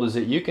position hold, is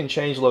that you can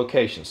change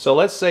location. So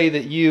let's say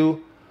that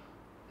you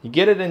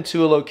get it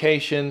into a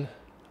location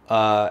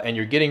and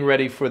you're getting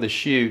ready for the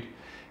shoot,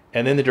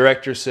 and then the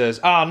director says,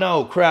 "Oh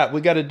no, crap,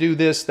 we got to do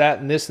this, that,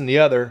 and this and the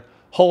other.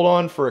 Hold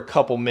on for a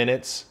couple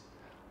minutes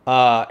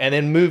and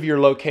then move your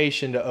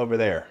location to over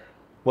there."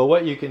 Well,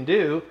 what you can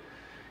do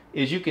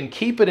is you can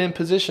keep it in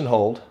position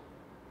hold,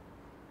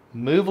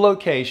 move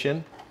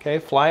location, okay,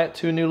 fly it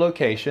to a new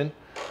location,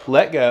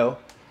 let go,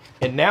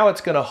 and now it's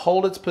going to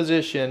hold its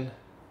position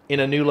in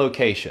a new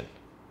location.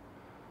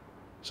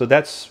 So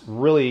that's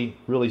really,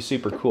 really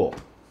super cool.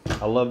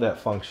 I love that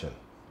function.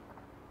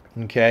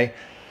 Okay,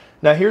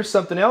 now here's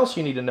something else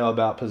you need to know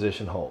about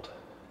position hold.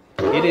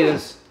 It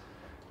is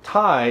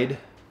tied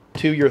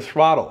to your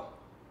throttle.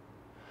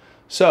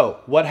 So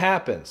what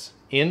happens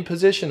in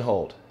position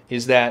hold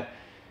is that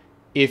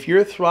if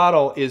your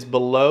throttle is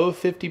below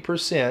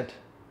 50%,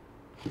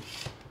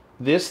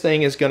 this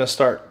thing is going to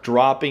start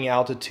dropping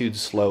altitude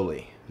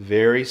slowly,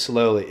 very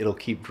slowly. It'll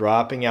keep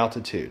dropping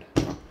altitude.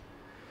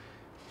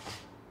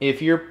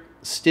 If your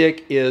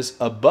stick is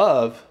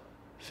above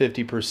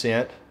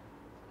 50%,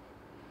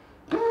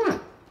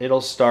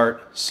 it'll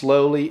start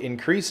slowly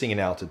increasing in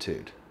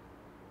altitude.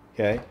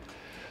 Okay?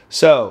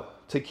 So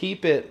to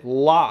keep it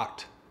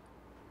locked,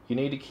 you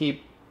need to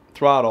keep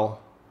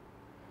throttle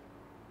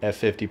at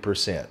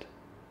 50%.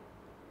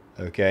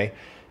 Okay?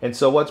 And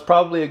so what's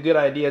probably a good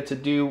idea to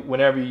do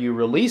whenever you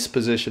release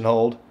position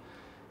hold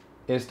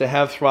is to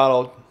have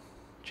throttle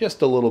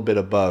just a little bit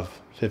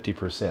above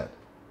 50%.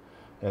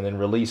 And then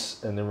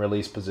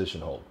release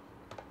position hold.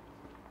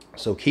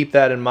 So keep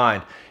that in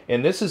mind.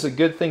 And this is a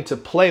good thing to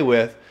play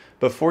with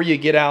before you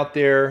get out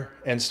there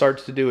and start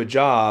to do a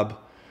job,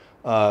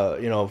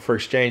 for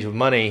exchange of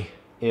money,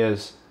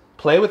 is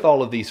play with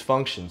all of these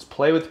functions.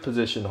 Play with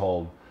position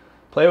hold.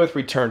 Play with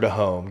return to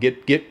home.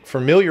 Get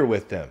familiar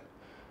with them.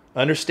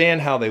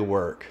 Understand how they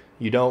work.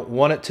 You don't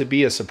want it to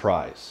be a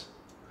surprise.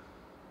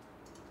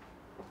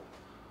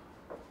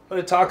 I'm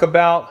going to talk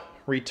about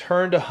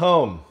return to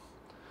home.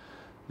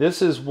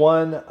 This is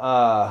one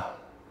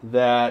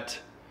that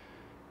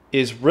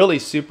is really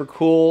super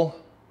cool.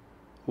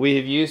 We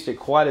have used it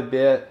quite a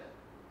bit,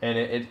 and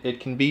it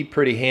can be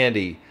pretty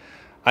handy.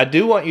 I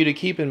do want you to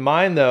keep in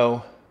mind,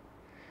 though,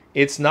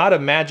 it's not a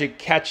magic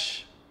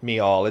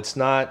catch-me-all. It's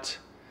not,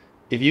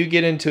 if you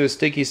get into a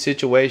sticky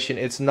situation,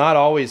 it's not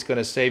always going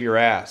to save your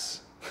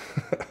ass.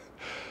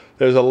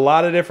 There's a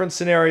lot of different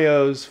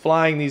scenarios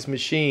flying these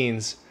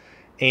machines,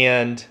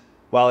 and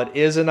while it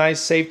is a nice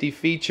safety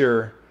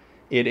feature,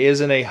 it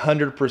isn't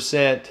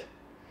 100%,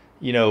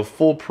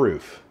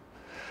 foolproof.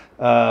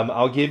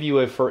 I'll give you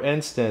a for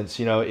instance.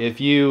 If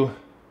you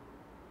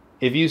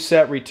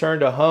set return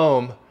to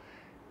home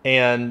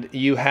and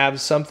you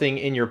have something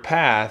in your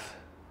path,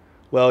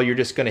 well, you're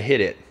just going to hit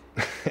it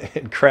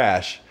and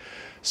crash.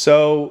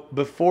 So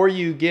before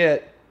you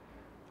get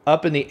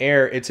up in the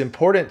air, it's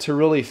important to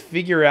really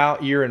figure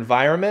out your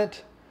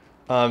environment,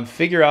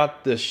 figure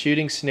out the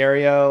shooting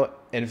scenario,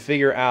 and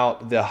figure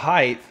out the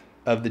height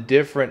of the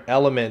different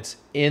elements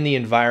in the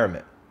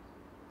environment.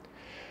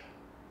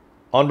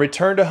 On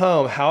return to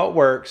home, how it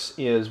works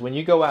is when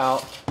you go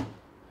out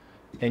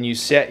and you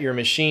set your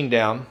machine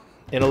down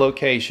in a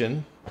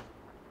location,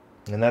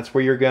 and that's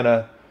where you're going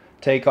to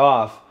take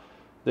off,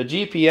 the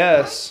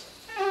GPS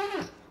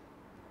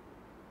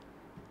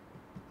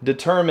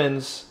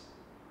determines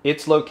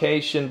its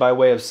location by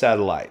way of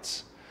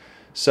satellites.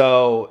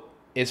 So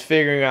it's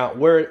figuring out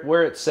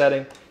where it's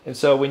setting. And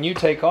so when you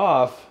take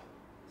off,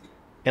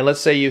 and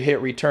let's say you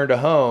hit return to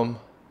home,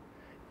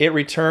 it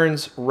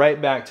returns right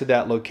back to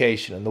that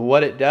location. And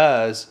what it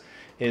does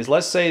is,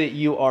 let's say that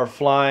you are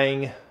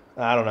flying,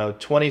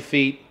 20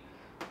 feet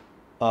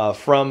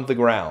from the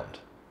ground,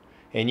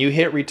 and you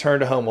hit return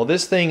to home. Well,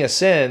 this thing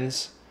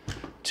ascends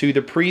to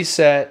the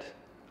preset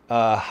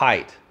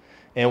height.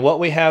 And what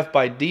we have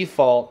by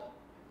default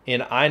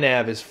in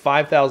iNav is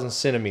 5,000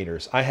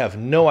 centimeters. I have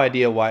no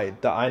idea why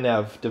the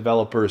iNav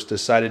developers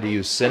decided to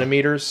use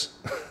centimeters,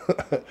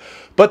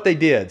 but they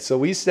did. So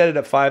we set it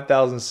at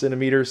 5,000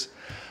 centimeters.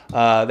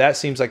 That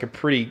seems like a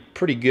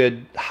pretty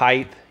good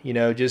height,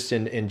 just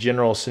in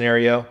general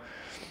scenario.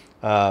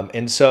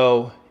 And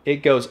so it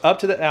goes up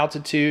to the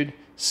altitude,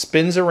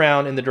 spins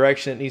around in the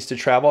direction it needs to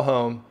travel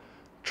home,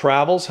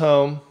 travels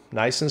home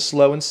nice and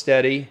slow and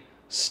steady,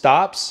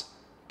 stops,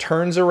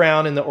 turns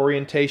around in the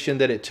orientation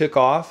that it took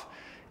off,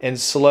 and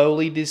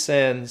slowly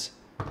descends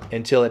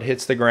until it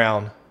hits the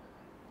ground.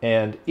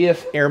 And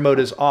if air mode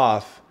is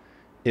off,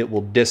 it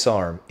will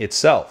disarm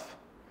itself.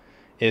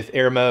 If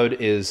air mode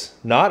is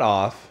not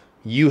off,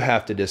 you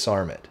have to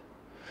disarm it.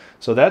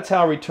 So that's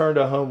how return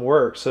to home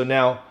works. So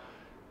now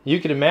you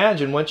can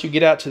imagine, once you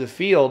get out to the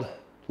field,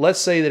 let's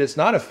say that it's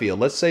not a field.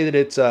 Let's say that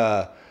it's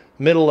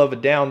middle of a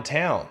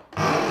downtown.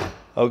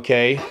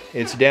 okay,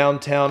 it's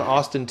downtown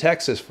Austin,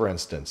 Texas, for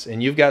instance,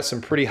 and you've got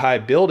some pretty high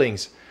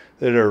buildings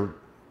that are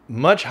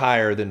much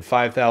higher than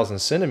 5,000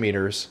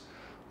 centimeters,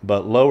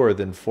 but lower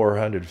than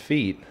 400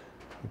 feet,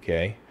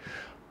 okay,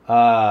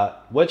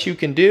 what you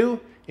can do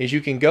is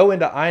you can go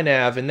into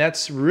iNav, and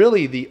that's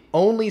really the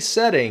only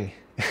setting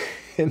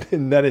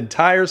in that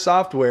entire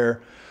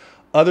software,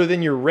 other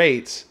than your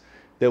rates,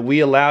 that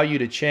we allow you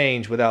to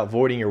change without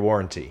voiding your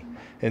warranty.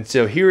 And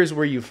so here is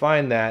where you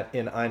find that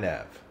in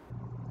iNav.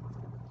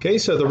 Okay,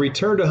 so the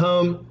return to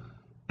home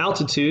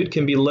altitude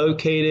can be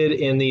located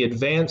in the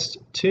advanced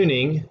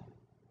tuning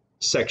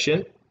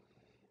section.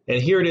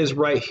 And here it is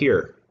right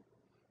here.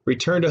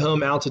 Return to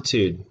home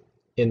altitude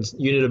in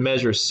unit of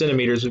measure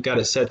centimeters. We've got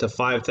it set to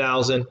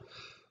 5,000.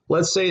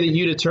 Let's say that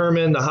you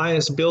determine the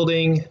highest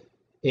building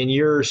in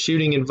your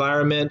shooting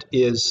environment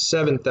is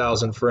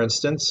 7,000, for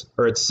instance,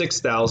 or it's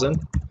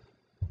 6,000.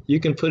 You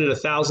can put it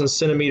 1,000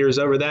 centimeters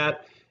over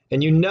that,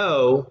 and you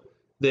know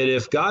that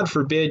if, God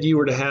forbid, you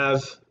were to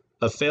have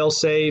a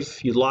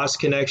fail-safe, you lost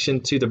connection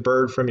to the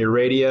bird from your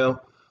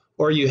radio,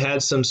 or you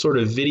had some sort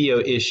of video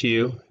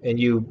issue and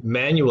you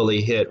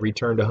manually hit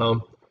return to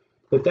home,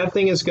 that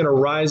thing is going to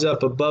rise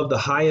up above the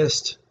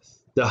highest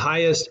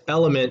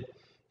element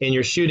in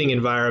your shooting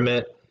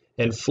environment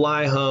and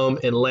fly home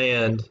and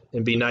land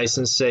and be nice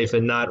and safe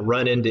and not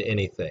run into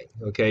anything.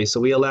 Okay, so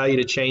we allow you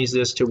to change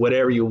this to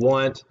whatever you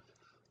want.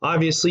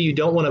 Obviously, you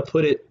don't want to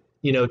put it,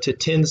 to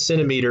 10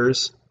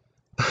 centimeters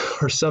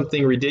or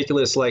something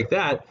ridiculous like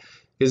that,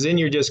 because then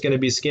you're just going to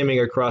be skimming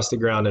across the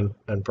ground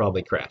and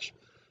probably crash.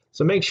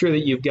 So make sure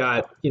that you've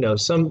got,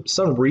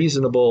 some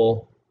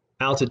reasonable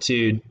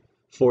altitude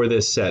for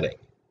this setting.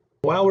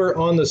 While we're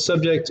on the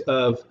subject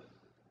of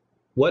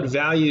what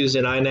values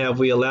in iNav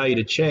we allow you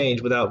to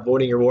change without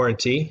voiding your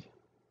warranty,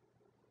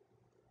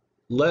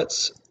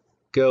 let's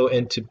go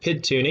into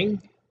PID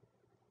tuning.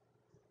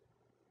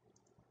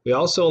 We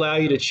also allow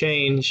you to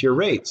change your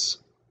rates.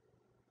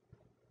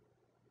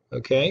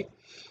 Okay,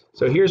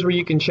 so here's where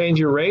you can change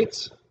your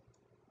rates.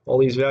 All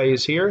these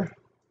values here.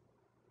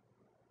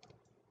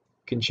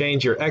 You can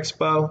change your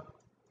expo.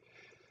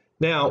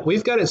 Now,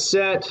 we've got it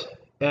set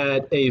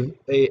at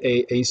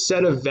a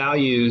set of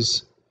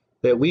values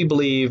that we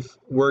believe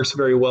works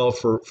very well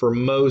for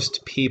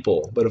most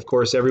people. But of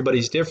course,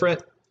 everybody's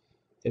different.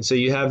 And so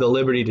you have the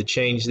liberty to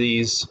change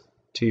these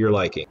to your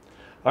liking.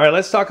 All right,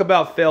 let's talk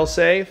about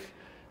fail-safe.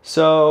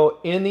 So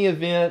in the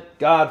event,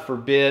 God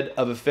forbid,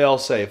 of a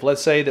fail-safe,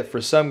 let's say that for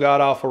some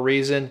god-awful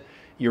reason,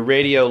 your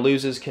radio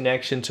loses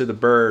connection to the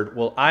bird.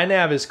 Well,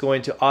 iNav is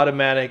going to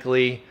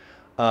automatically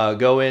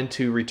go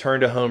into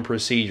return to home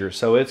procedure.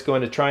 So it's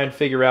going to try and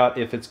figure out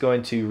if it's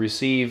going to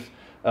receive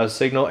a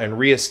signal and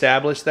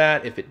reestablish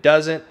that. If it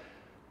doesn't,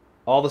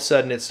 all of a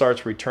sudden it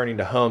starts returning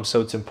to home. So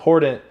it's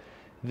important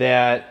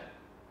that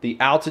the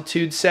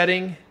altitude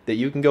setting that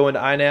you can go into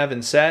iNav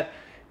and set,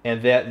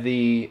 and that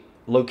the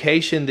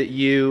location that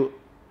you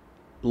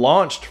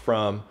launched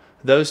from,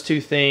 those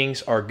two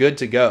things are good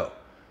to go.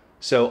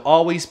 So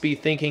always be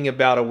thinking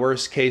about a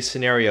worst case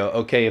scenario.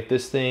 Okay, if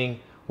this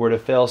thing were to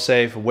fail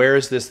safe, where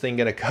is this thing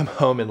going to come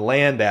home and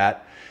land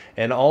at?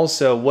 And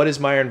also, what is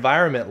my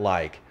environment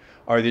like?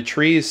 Are the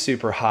trees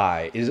super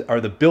high?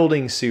 Are the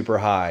buildings super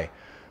high?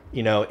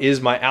 Is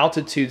my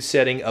altitude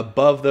setting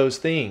above those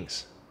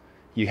things?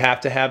 You have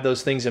to have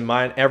those things in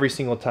mind every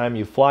single time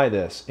you fly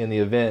this in the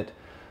event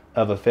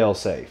of a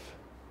fail-safe.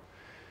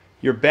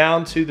 You're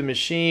bound to the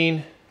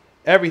machine.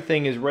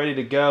 Everything is ready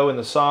to go in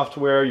the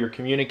software. You're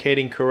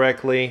communicating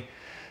correctly.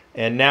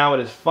 And now it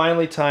is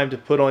finally time to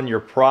put on your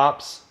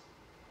props.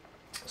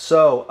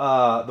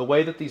 So the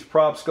way that these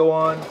props go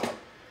on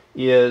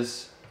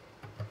is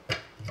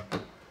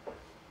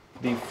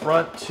the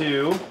front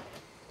two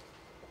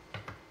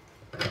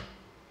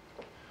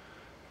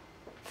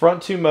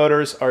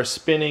motors are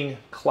spinning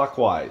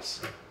clockwise.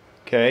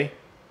 Okay?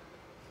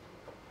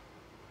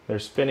 They're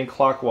spinning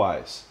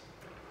clockwise.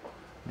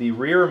 The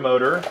rear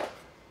motor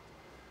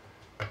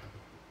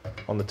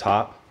on the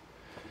top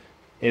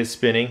is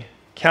spinning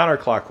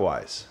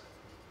counterclockwise.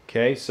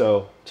 Okay,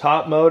 so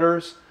top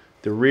motors,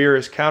 the rear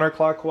is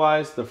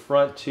counterclockwise, the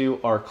front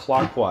two are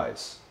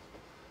clockwise.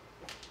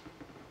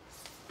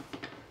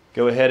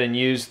 Go ahead and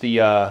use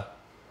the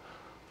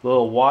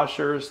little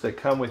washers that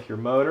come with your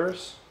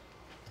motors.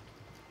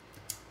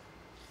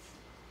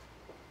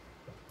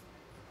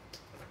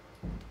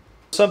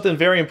 Something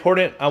very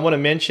important I want to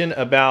mention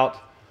about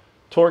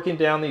torquing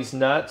down these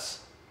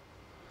nuts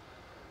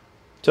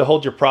to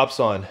hold your props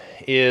on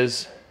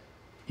is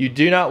you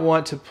do not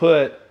want to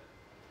put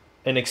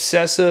an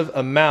excessive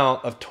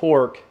amount of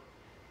torque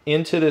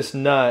into this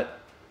nut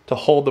to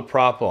hold the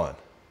prop on.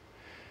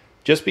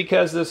 Just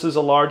because this is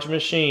a large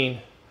machine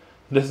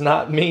does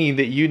not mean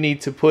that you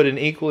need to put an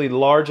equally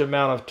large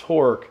amount of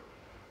torque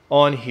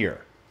on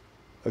here.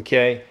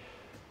 Okay?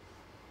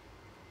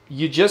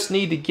 You just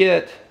need to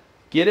get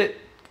it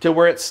to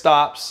where it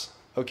stops,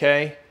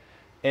 okay?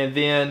 And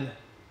then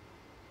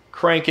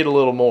crank it a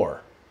little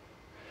more.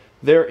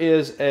 There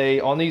is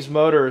on these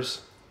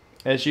motors,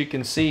 as you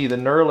can see, the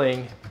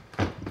knurling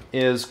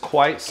is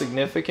quite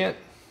significant,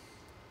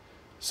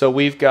 So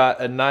we've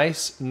got a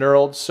nice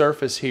knurled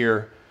surface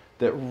here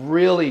that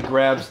really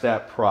grabs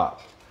that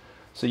prop.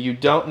 So you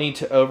don't need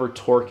to over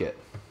torque it.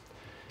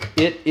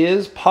 It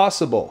is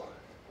possible,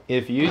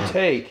 if you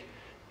take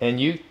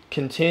and you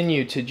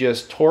continue to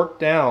just torque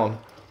down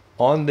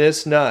on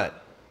this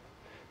nut,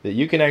 that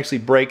you can actually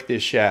break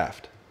this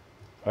shaft.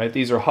 Right?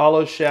 These are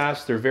hollow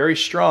shafts. They're very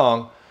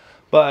strong,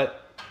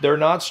 but they're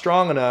not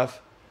strong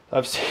enough.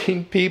 I've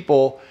seen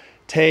people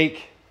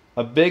take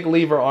a big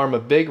lever arm, a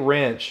big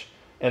wrench,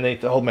 and they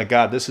think, oh my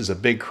God, this is a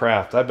big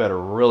craft. I better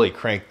really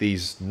crank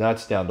these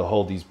nuts down to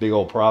hold these big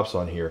old props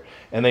on here.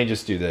 And they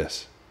just do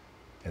this.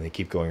 And they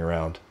keep going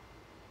around.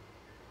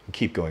 And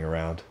keep going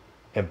around.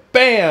 And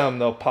bam,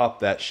 they'll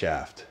pop that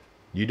shaft.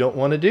 You don't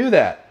want to do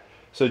that.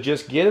 So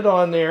just get it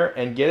on there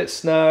and get it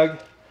snug,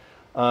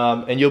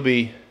 and you'll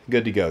be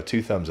good to go.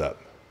 2 thumbs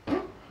up.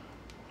 All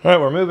right,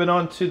 we're moving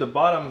on to the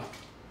bottom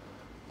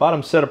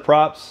set of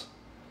props.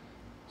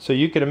 So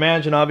you can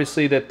imagine,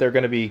 obviously, that they're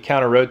going to be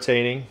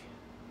counter-rotating.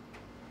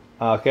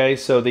 Okay,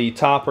 so the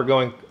top are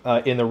going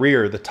in the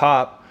rear. The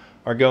top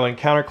are going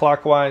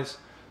counterclockwise.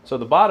 So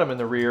the bottom in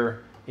the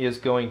rear is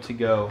going to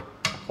go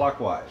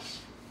clockwise.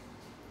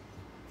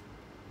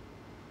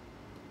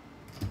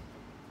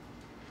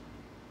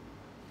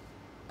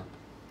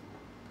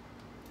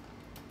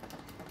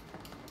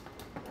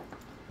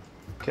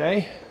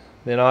 Okay,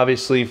 then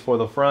obviously for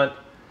the front,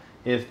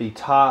 if the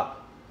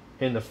top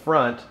in the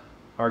front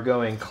are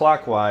going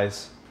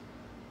clockwise,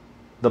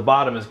 the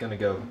bottom is going to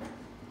go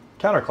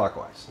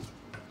counterclockwise.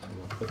 So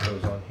we'll put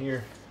those on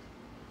here.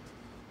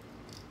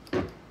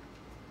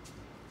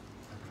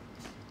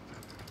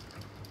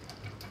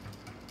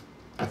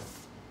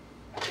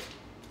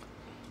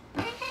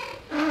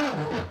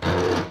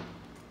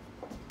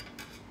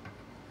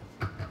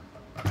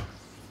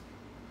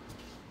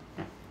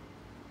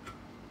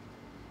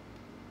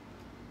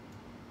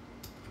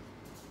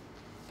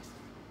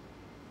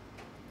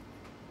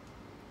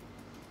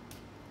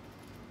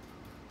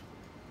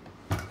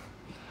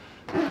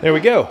 There we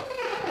go.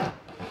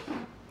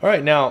 All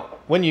right, now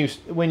when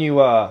you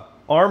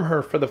arm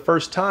her for the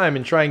first time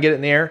and try and get it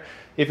in the air,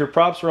 if your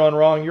props are on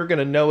wrong, you're going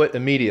to know it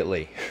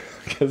immediately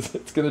because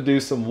it's going to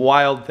do some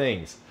wild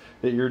things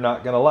that you're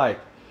not going to like.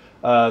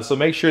 So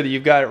make sure that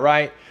you've got it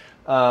right.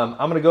 I'm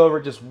going to go over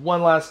it just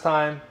one last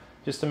time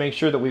just to make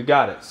sure that we've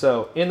got it.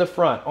 So in the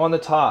front, on the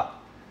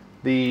top,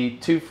 the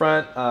 2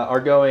 front are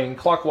going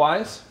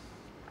clockwise.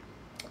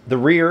 The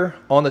rear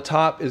on the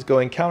top is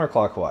going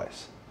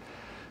counterclockwise.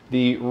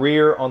 The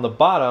rear on the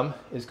bottom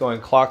is going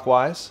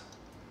clockwise,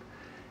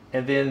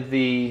 and then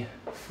the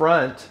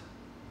front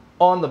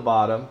on the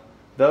bottom,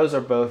 those are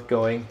both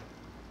going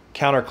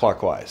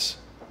counterclockwise.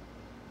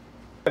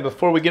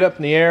 Before we get up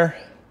in the air,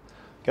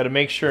 got to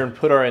make sure and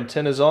put our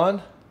antennas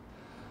on.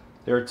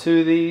 There are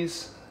 2 of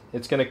these.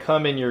 It's going to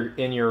come in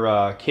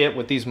your kit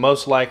with these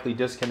most likely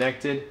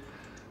disconnected.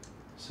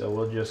 So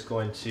we're just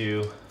going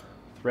to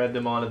thread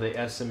them onto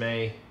the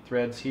SMA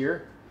threads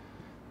here.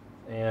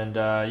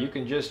 And you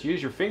can just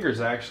use your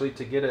fingers actually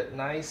to get it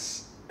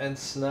nice and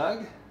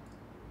snug.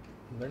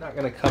 They're not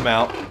going to come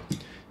out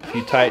if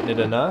you tighten it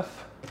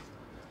enough.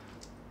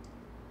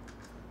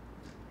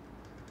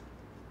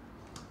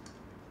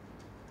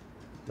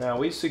 Now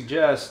we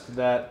suggest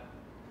that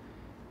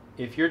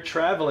if you're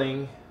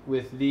traveling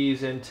with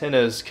these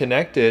antennas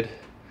connected,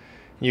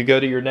 you go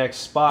to your next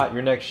spot,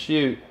 your next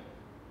shoot,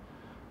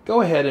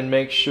 go ahead and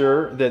make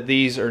sure that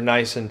these are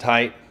nice and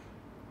tight.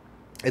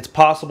 It's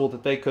possible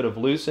that they could have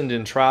loosened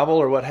in travel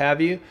or what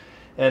have you,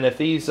 and if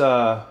these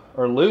are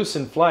loose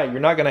in flight, you're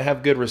not going to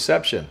have good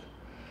reception,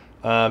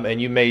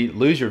 and you may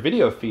lose your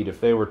video feed if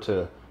they were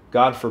to,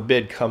 God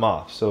forbid, come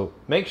off. So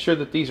make sure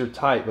that these are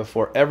tight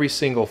before every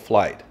single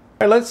flight.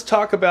 All right, let's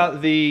talk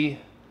about the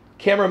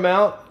camera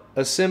mount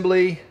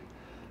assembly,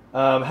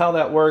 how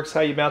that works,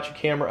 how you mount your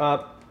camera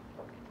up.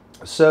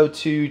 So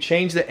to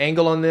change the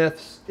angle on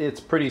this, it's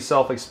pretty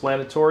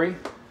self-explanatory.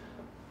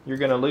 You're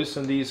going to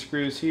loosen these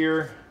screws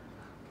here.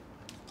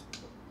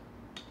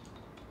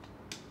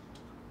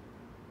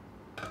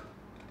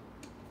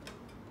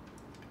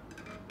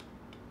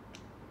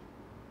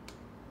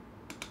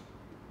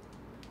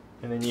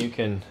 And then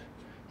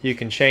you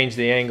can change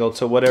the angle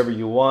to whatever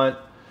you want.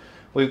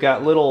 We've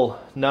got little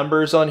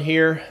numbers on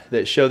here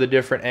that show the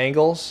different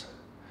angles.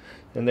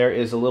 And there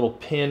is a little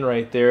pin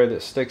right there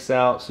that sticks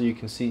out so you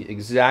can see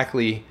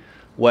exactly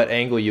what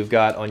angle you've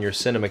got on your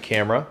cinema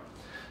camera.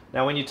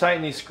 Now when you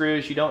tighten these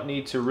screws, you don't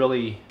need to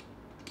really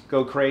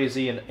go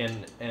crazy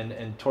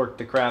and torque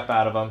the crap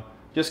out of them.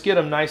 Just get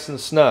them nice and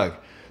snug.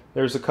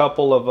 There's a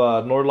couple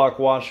of Nordlock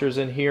washers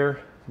in here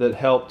that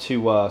help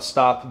to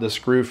stop the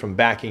screw from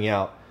backing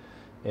out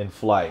in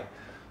flight.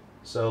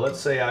 So let's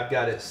say I've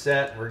got it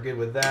set, we're good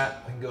with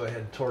that. I can go ahead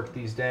and torque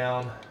these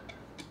down.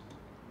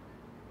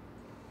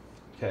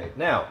 Okay,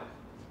 now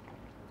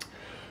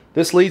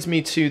this leads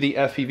me to the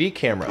FPV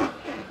camera.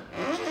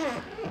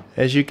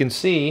 As you can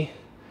see,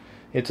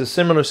 it's a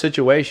similar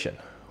situation.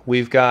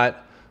 We've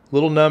got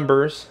little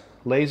numbers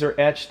laser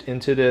etched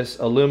into this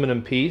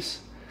aluminum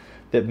piece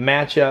that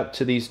match up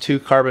to these 2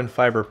 carbon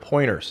fiber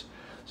pointers.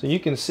 So you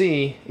can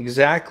see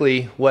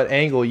exactly what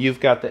angle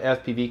you've got the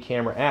FPV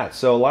camera at.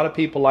 So a lot of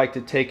people like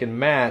to take and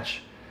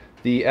match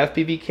the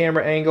FPV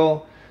camera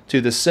angle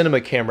to the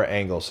cinema camera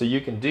angle. So you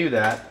can do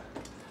that.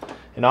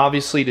 And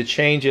obviously to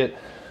change it,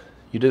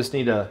 you just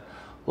need a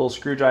little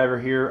screwdriver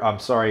here. I'm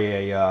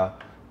sorry, a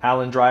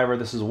Allen driver.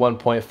 This is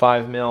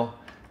 1.5 mil.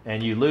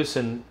 And you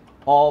loosen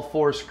all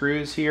 4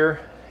 screws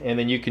here, and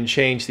then you can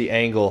change the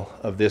angle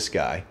of this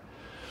guy.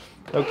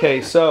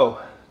 Okay,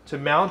 so to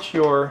mount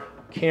your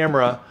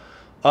camera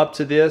up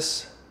to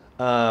this,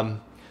 what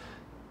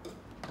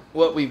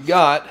we've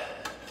got,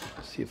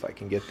 let's see if I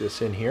can get this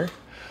in here.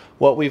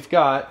 What we've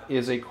got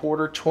is a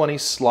 1/4-20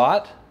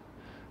 slot.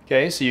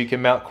 Okay, so you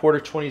can mount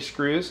 1/4-20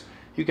 screws.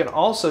 You can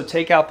also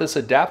take out this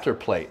adapter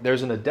plate.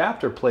 There's an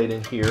adapter plate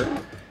in here,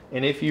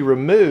 and if you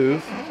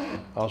remove,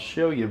 I'll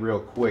show you real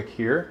quick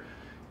here.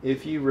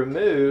 If you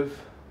remove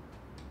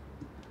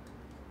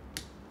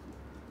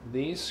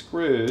these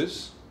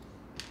screws,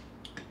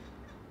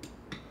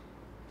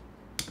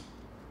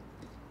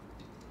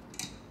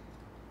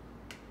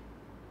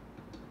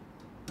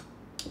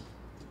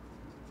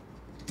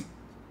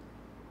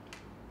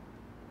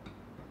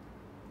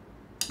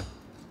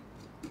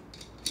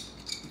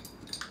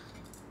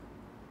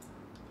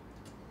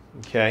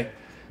 okay,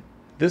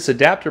 this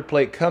adapter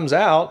plate comes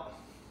out,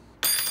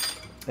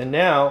 and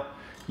now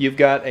you've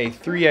got a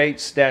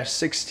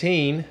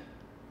 3/8-16,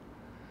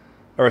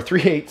 or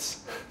 3/8,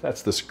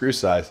 that's the screw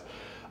size.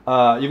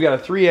 You've got a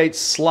 3/8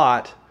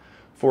 slot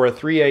for a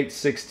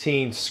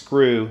 3/8-16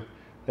 screw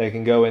that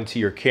can go into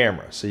your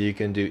camera. So you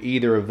can do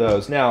either of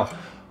those. Now,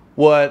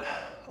 what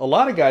a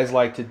lot of guys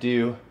like to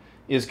do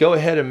is go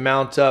ahead and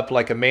mount up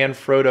like a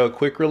Manfrotto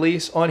quick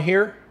release on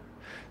here.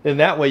 Then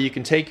that way you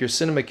can take your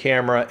cinema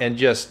camera and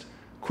just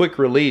quick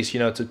release, you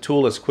know, it's a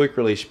toolless quick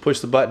release. You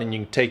push the button and you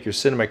can take your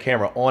cinema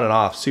camera on and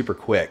off super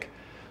quick.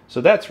 So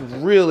that's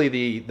really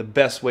the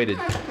best way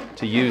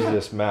to use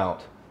this mount.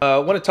 I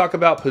want to talk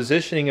about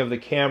positioning of the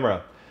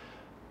camera.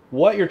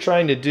 What you're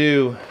trying to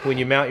do when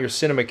you mount your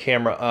cinema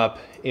camera up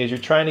is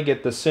you're trying to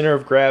get the center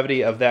of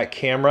gravity of that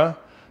camera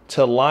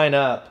to line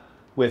up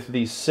with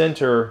the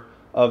center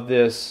of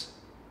this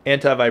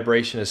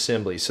anti-vibration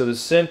assembly. So the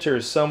center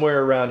is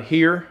somewhere around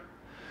here.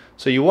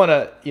 So you want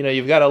to, you know,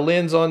 you've got a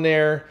lens on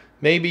there.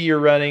 Maybe you're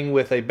running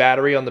with a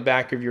battery on the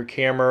back of your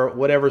camera,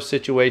 whatever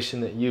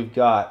situation that you've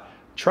got.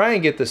 Try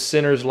and get the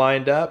centers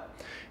lined up.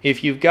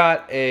 If you've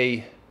got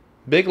a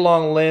big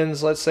long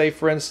lens, let's say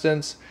for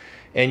instance,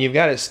 and you've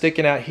got it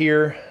sticking out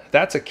here,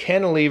 that's a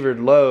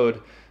cantilevered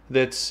load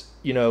that's,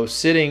 you know,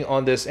 sitting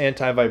on this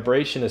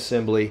anti-vibration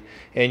assembly,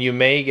 and you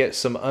may get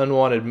some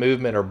unwanted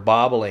movement or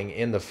bobbling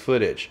in the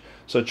footage.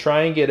 So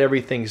try and get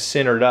everything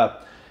centered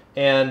up.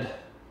 And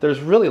there's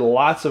really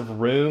lots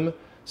of room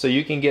so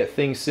you can get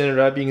things centered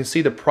up. You can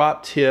see the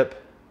prop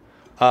tip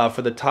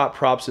for the top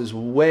props is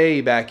way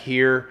back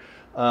here.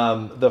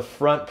 The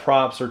front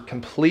props are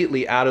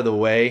completely out of the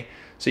way.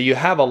 So you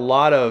have a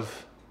lot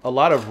of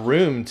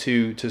room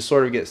to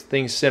sort of get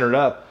things centered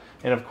up.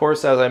 And of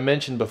course, as I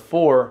mentioned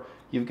before,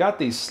 you've got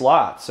these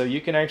slots, so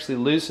you can actually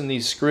loosen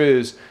these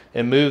screws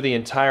and move the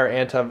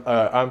entire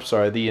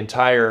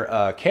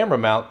camera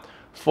mount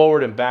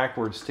forward and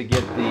backwards to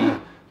get the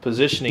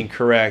positioning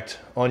correct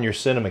on your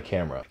cinema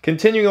camera.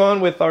 Continuing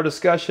on with our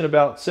discussion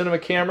about cinema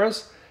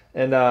cameras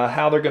and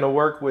how they're going to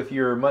work with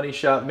your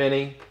MoneyShot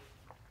Mini,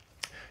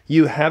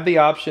 you have the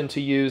option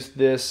to use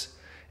this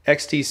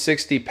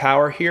XT60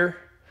 power here.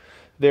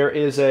 There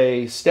is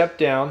a step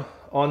down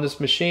on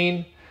this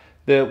machine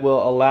that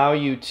will allow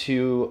you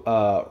to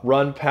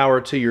run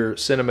power to your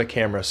cinema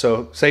camera.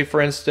 So say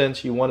for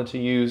instance you wanted to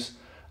use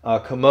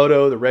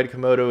Komodo. The red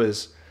Komodo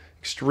is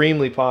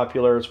extremely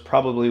popular. It's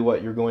probably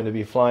what you're going to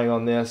be flying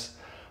on this.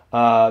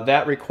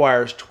 That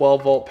requires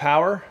 12 volt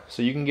power,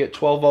 so you can get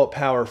 12 volt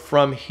power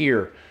from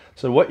here.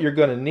 So what you're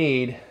going to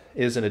need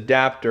is an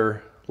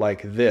adapter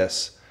like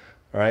this.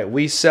 All right,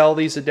 we sell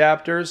these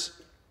adapters,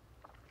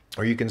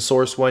 or you can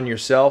source one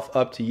yourself,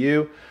 up to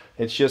you.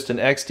 It's just an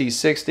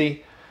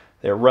XT60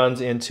 that runs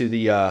into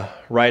the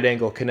right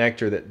angle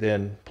connector that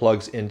then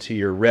plugs into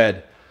your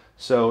red.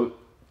 So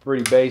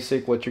pretty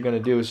basic. What you're going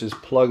to do is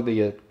just plug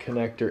the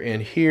connector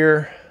in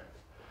here,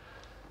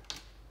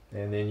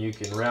 and then you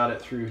can route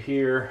it through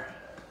here,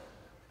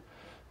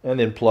 and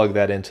then plug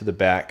that into the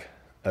back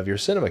of your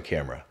cinema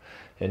camera.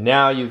 And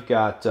now you've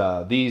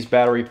got these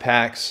battery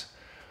packs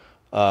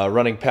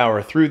running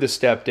power through the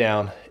step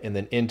down and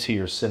then into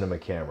your cinema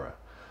camera.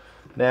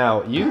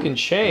 Now you can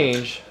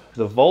change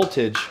the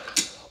voltage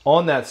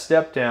on that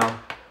step down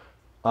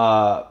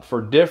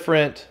for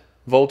different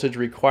voltage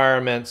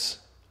requirements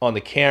on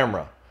the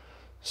camera.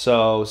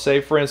 So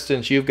say for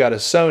instance you've got a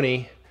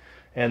Sony,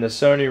 and the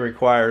Sony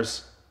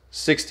requires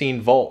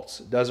 16 volts.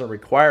 It doesn't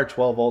require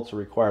 12 volts, it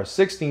requires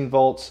 16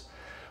 volts.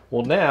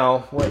 Well,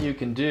 now what you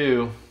can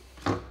do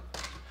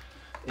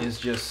is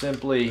just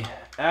simply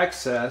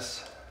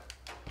access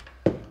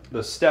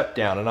the step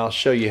down, and I'll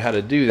show you how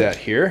to do that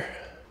here.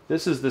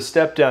 This is the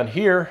step down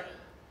here,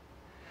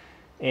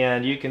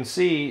 and you can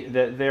see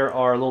that there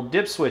are little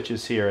dip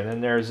switches here, and then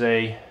there's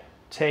a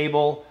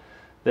table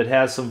that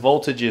has some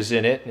voltages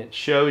in it, and it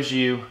shows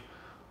you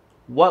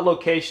what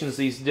locations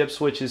these dip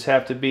switches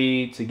have to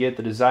be to get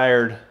the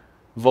desired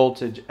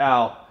voltage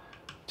out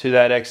to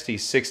that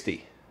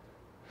XT60.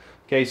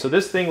 Okay, so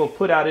this thing will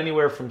put out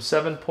anywhere from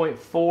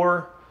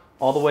 7.4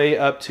 all the way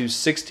up to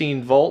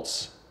 16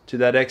 volts to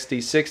that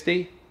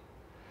XT60.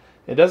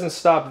 It doesn't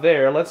stop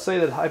there. Let's say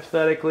that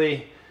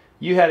hypothetically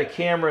you had a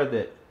camera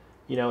that,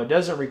 you know, it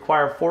doesn't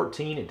require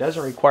 14, it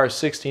doesn't require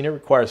 16, it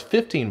requires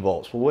 15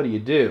 volts. Well, what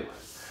do?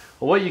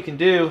 Well, what you can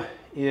do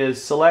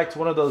is select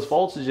one of those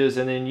voltages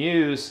and then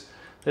use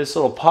this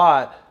little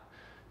pot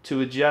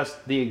to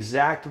adjust the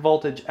exact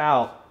voltage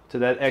out to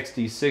that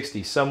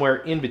XT60, somewhere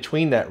in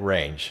between that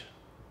range,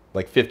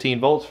 like 15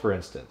 volts for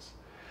instance.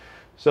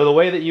 So the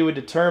way that you would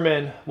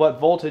determine what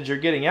voltage you're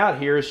getting out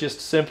here is just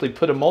simply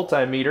put a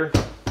multimeter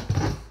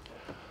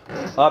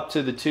up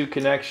to the two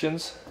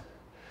connections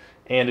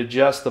and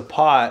adjust the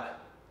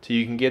pot till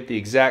you can get the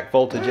exact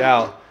voltage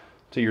out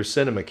to your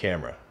cinema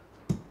camera.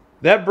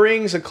 That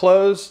brings a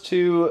close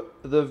to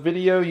the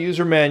video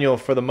user manual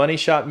for the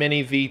MoneyShot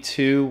Mini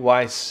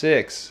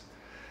V2Y6.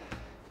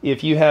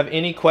 If you have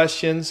any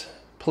questions,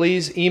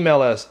 please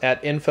email us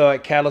at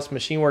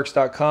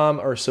info@catalystmachineworks.com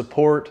or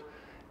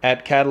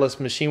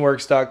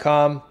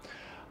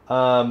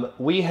support@catalystmachineworks.com.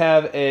 We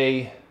have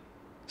a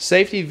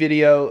safety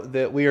video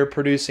that we are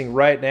producing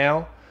right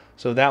now,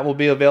 so that will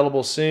be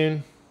available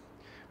soon.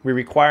 We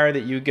require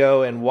that you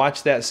go and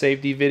watch that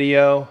safety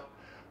video.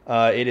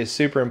 It is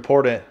super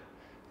important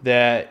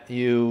that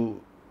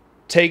you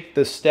take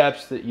the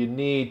steps that you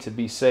need to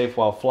be safe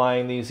while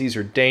flying these. These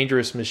are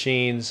dangerous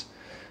machines.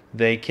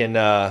 They can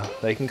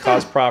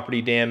cause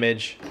property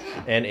damage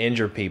and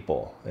injure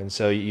people, and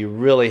so you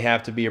really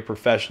have to be a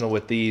professional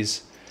with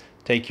these.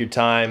 Take your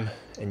time,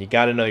 and you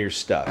got to know your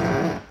stuff.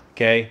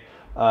 Okay.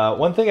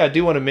 One thing I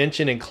do want to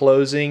mention in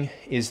closing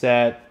is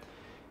that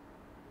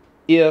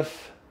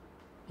if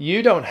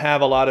you don't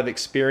have a lot of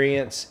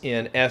experience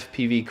in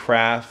FPV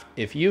craft,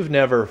 if you've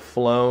never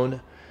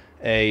flown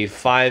a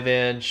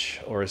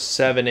 5-inch or a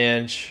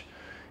 7-inch,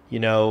 you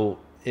know,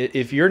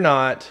 if you're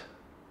not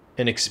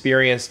an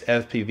experienced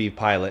FPV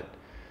pilot,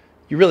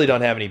 you really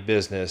don't have any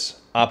business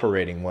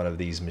operating one of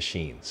these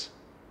machines.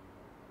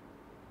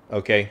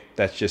 Okay,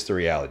 that's just the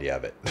reality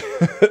of it.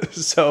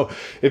 So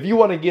if you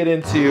want to get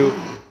into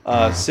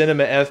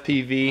cinema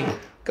FPV,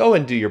 go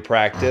and do your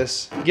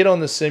practice. Get on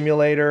the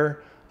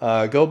simulator,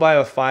 go buy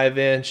a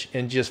 5-inch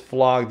and just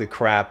flog the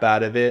crap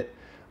out of it.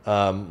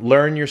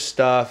 Learn your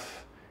stuff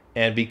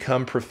and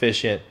become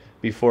proficient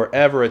before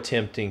ever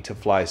attempting to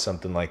fly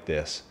something like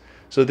this.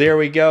 So there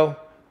we go.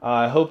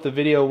 I hope the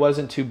video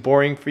wasn't too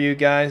boring for you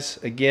guys.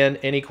 Again,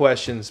 any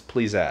questions,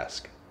 please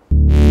ask.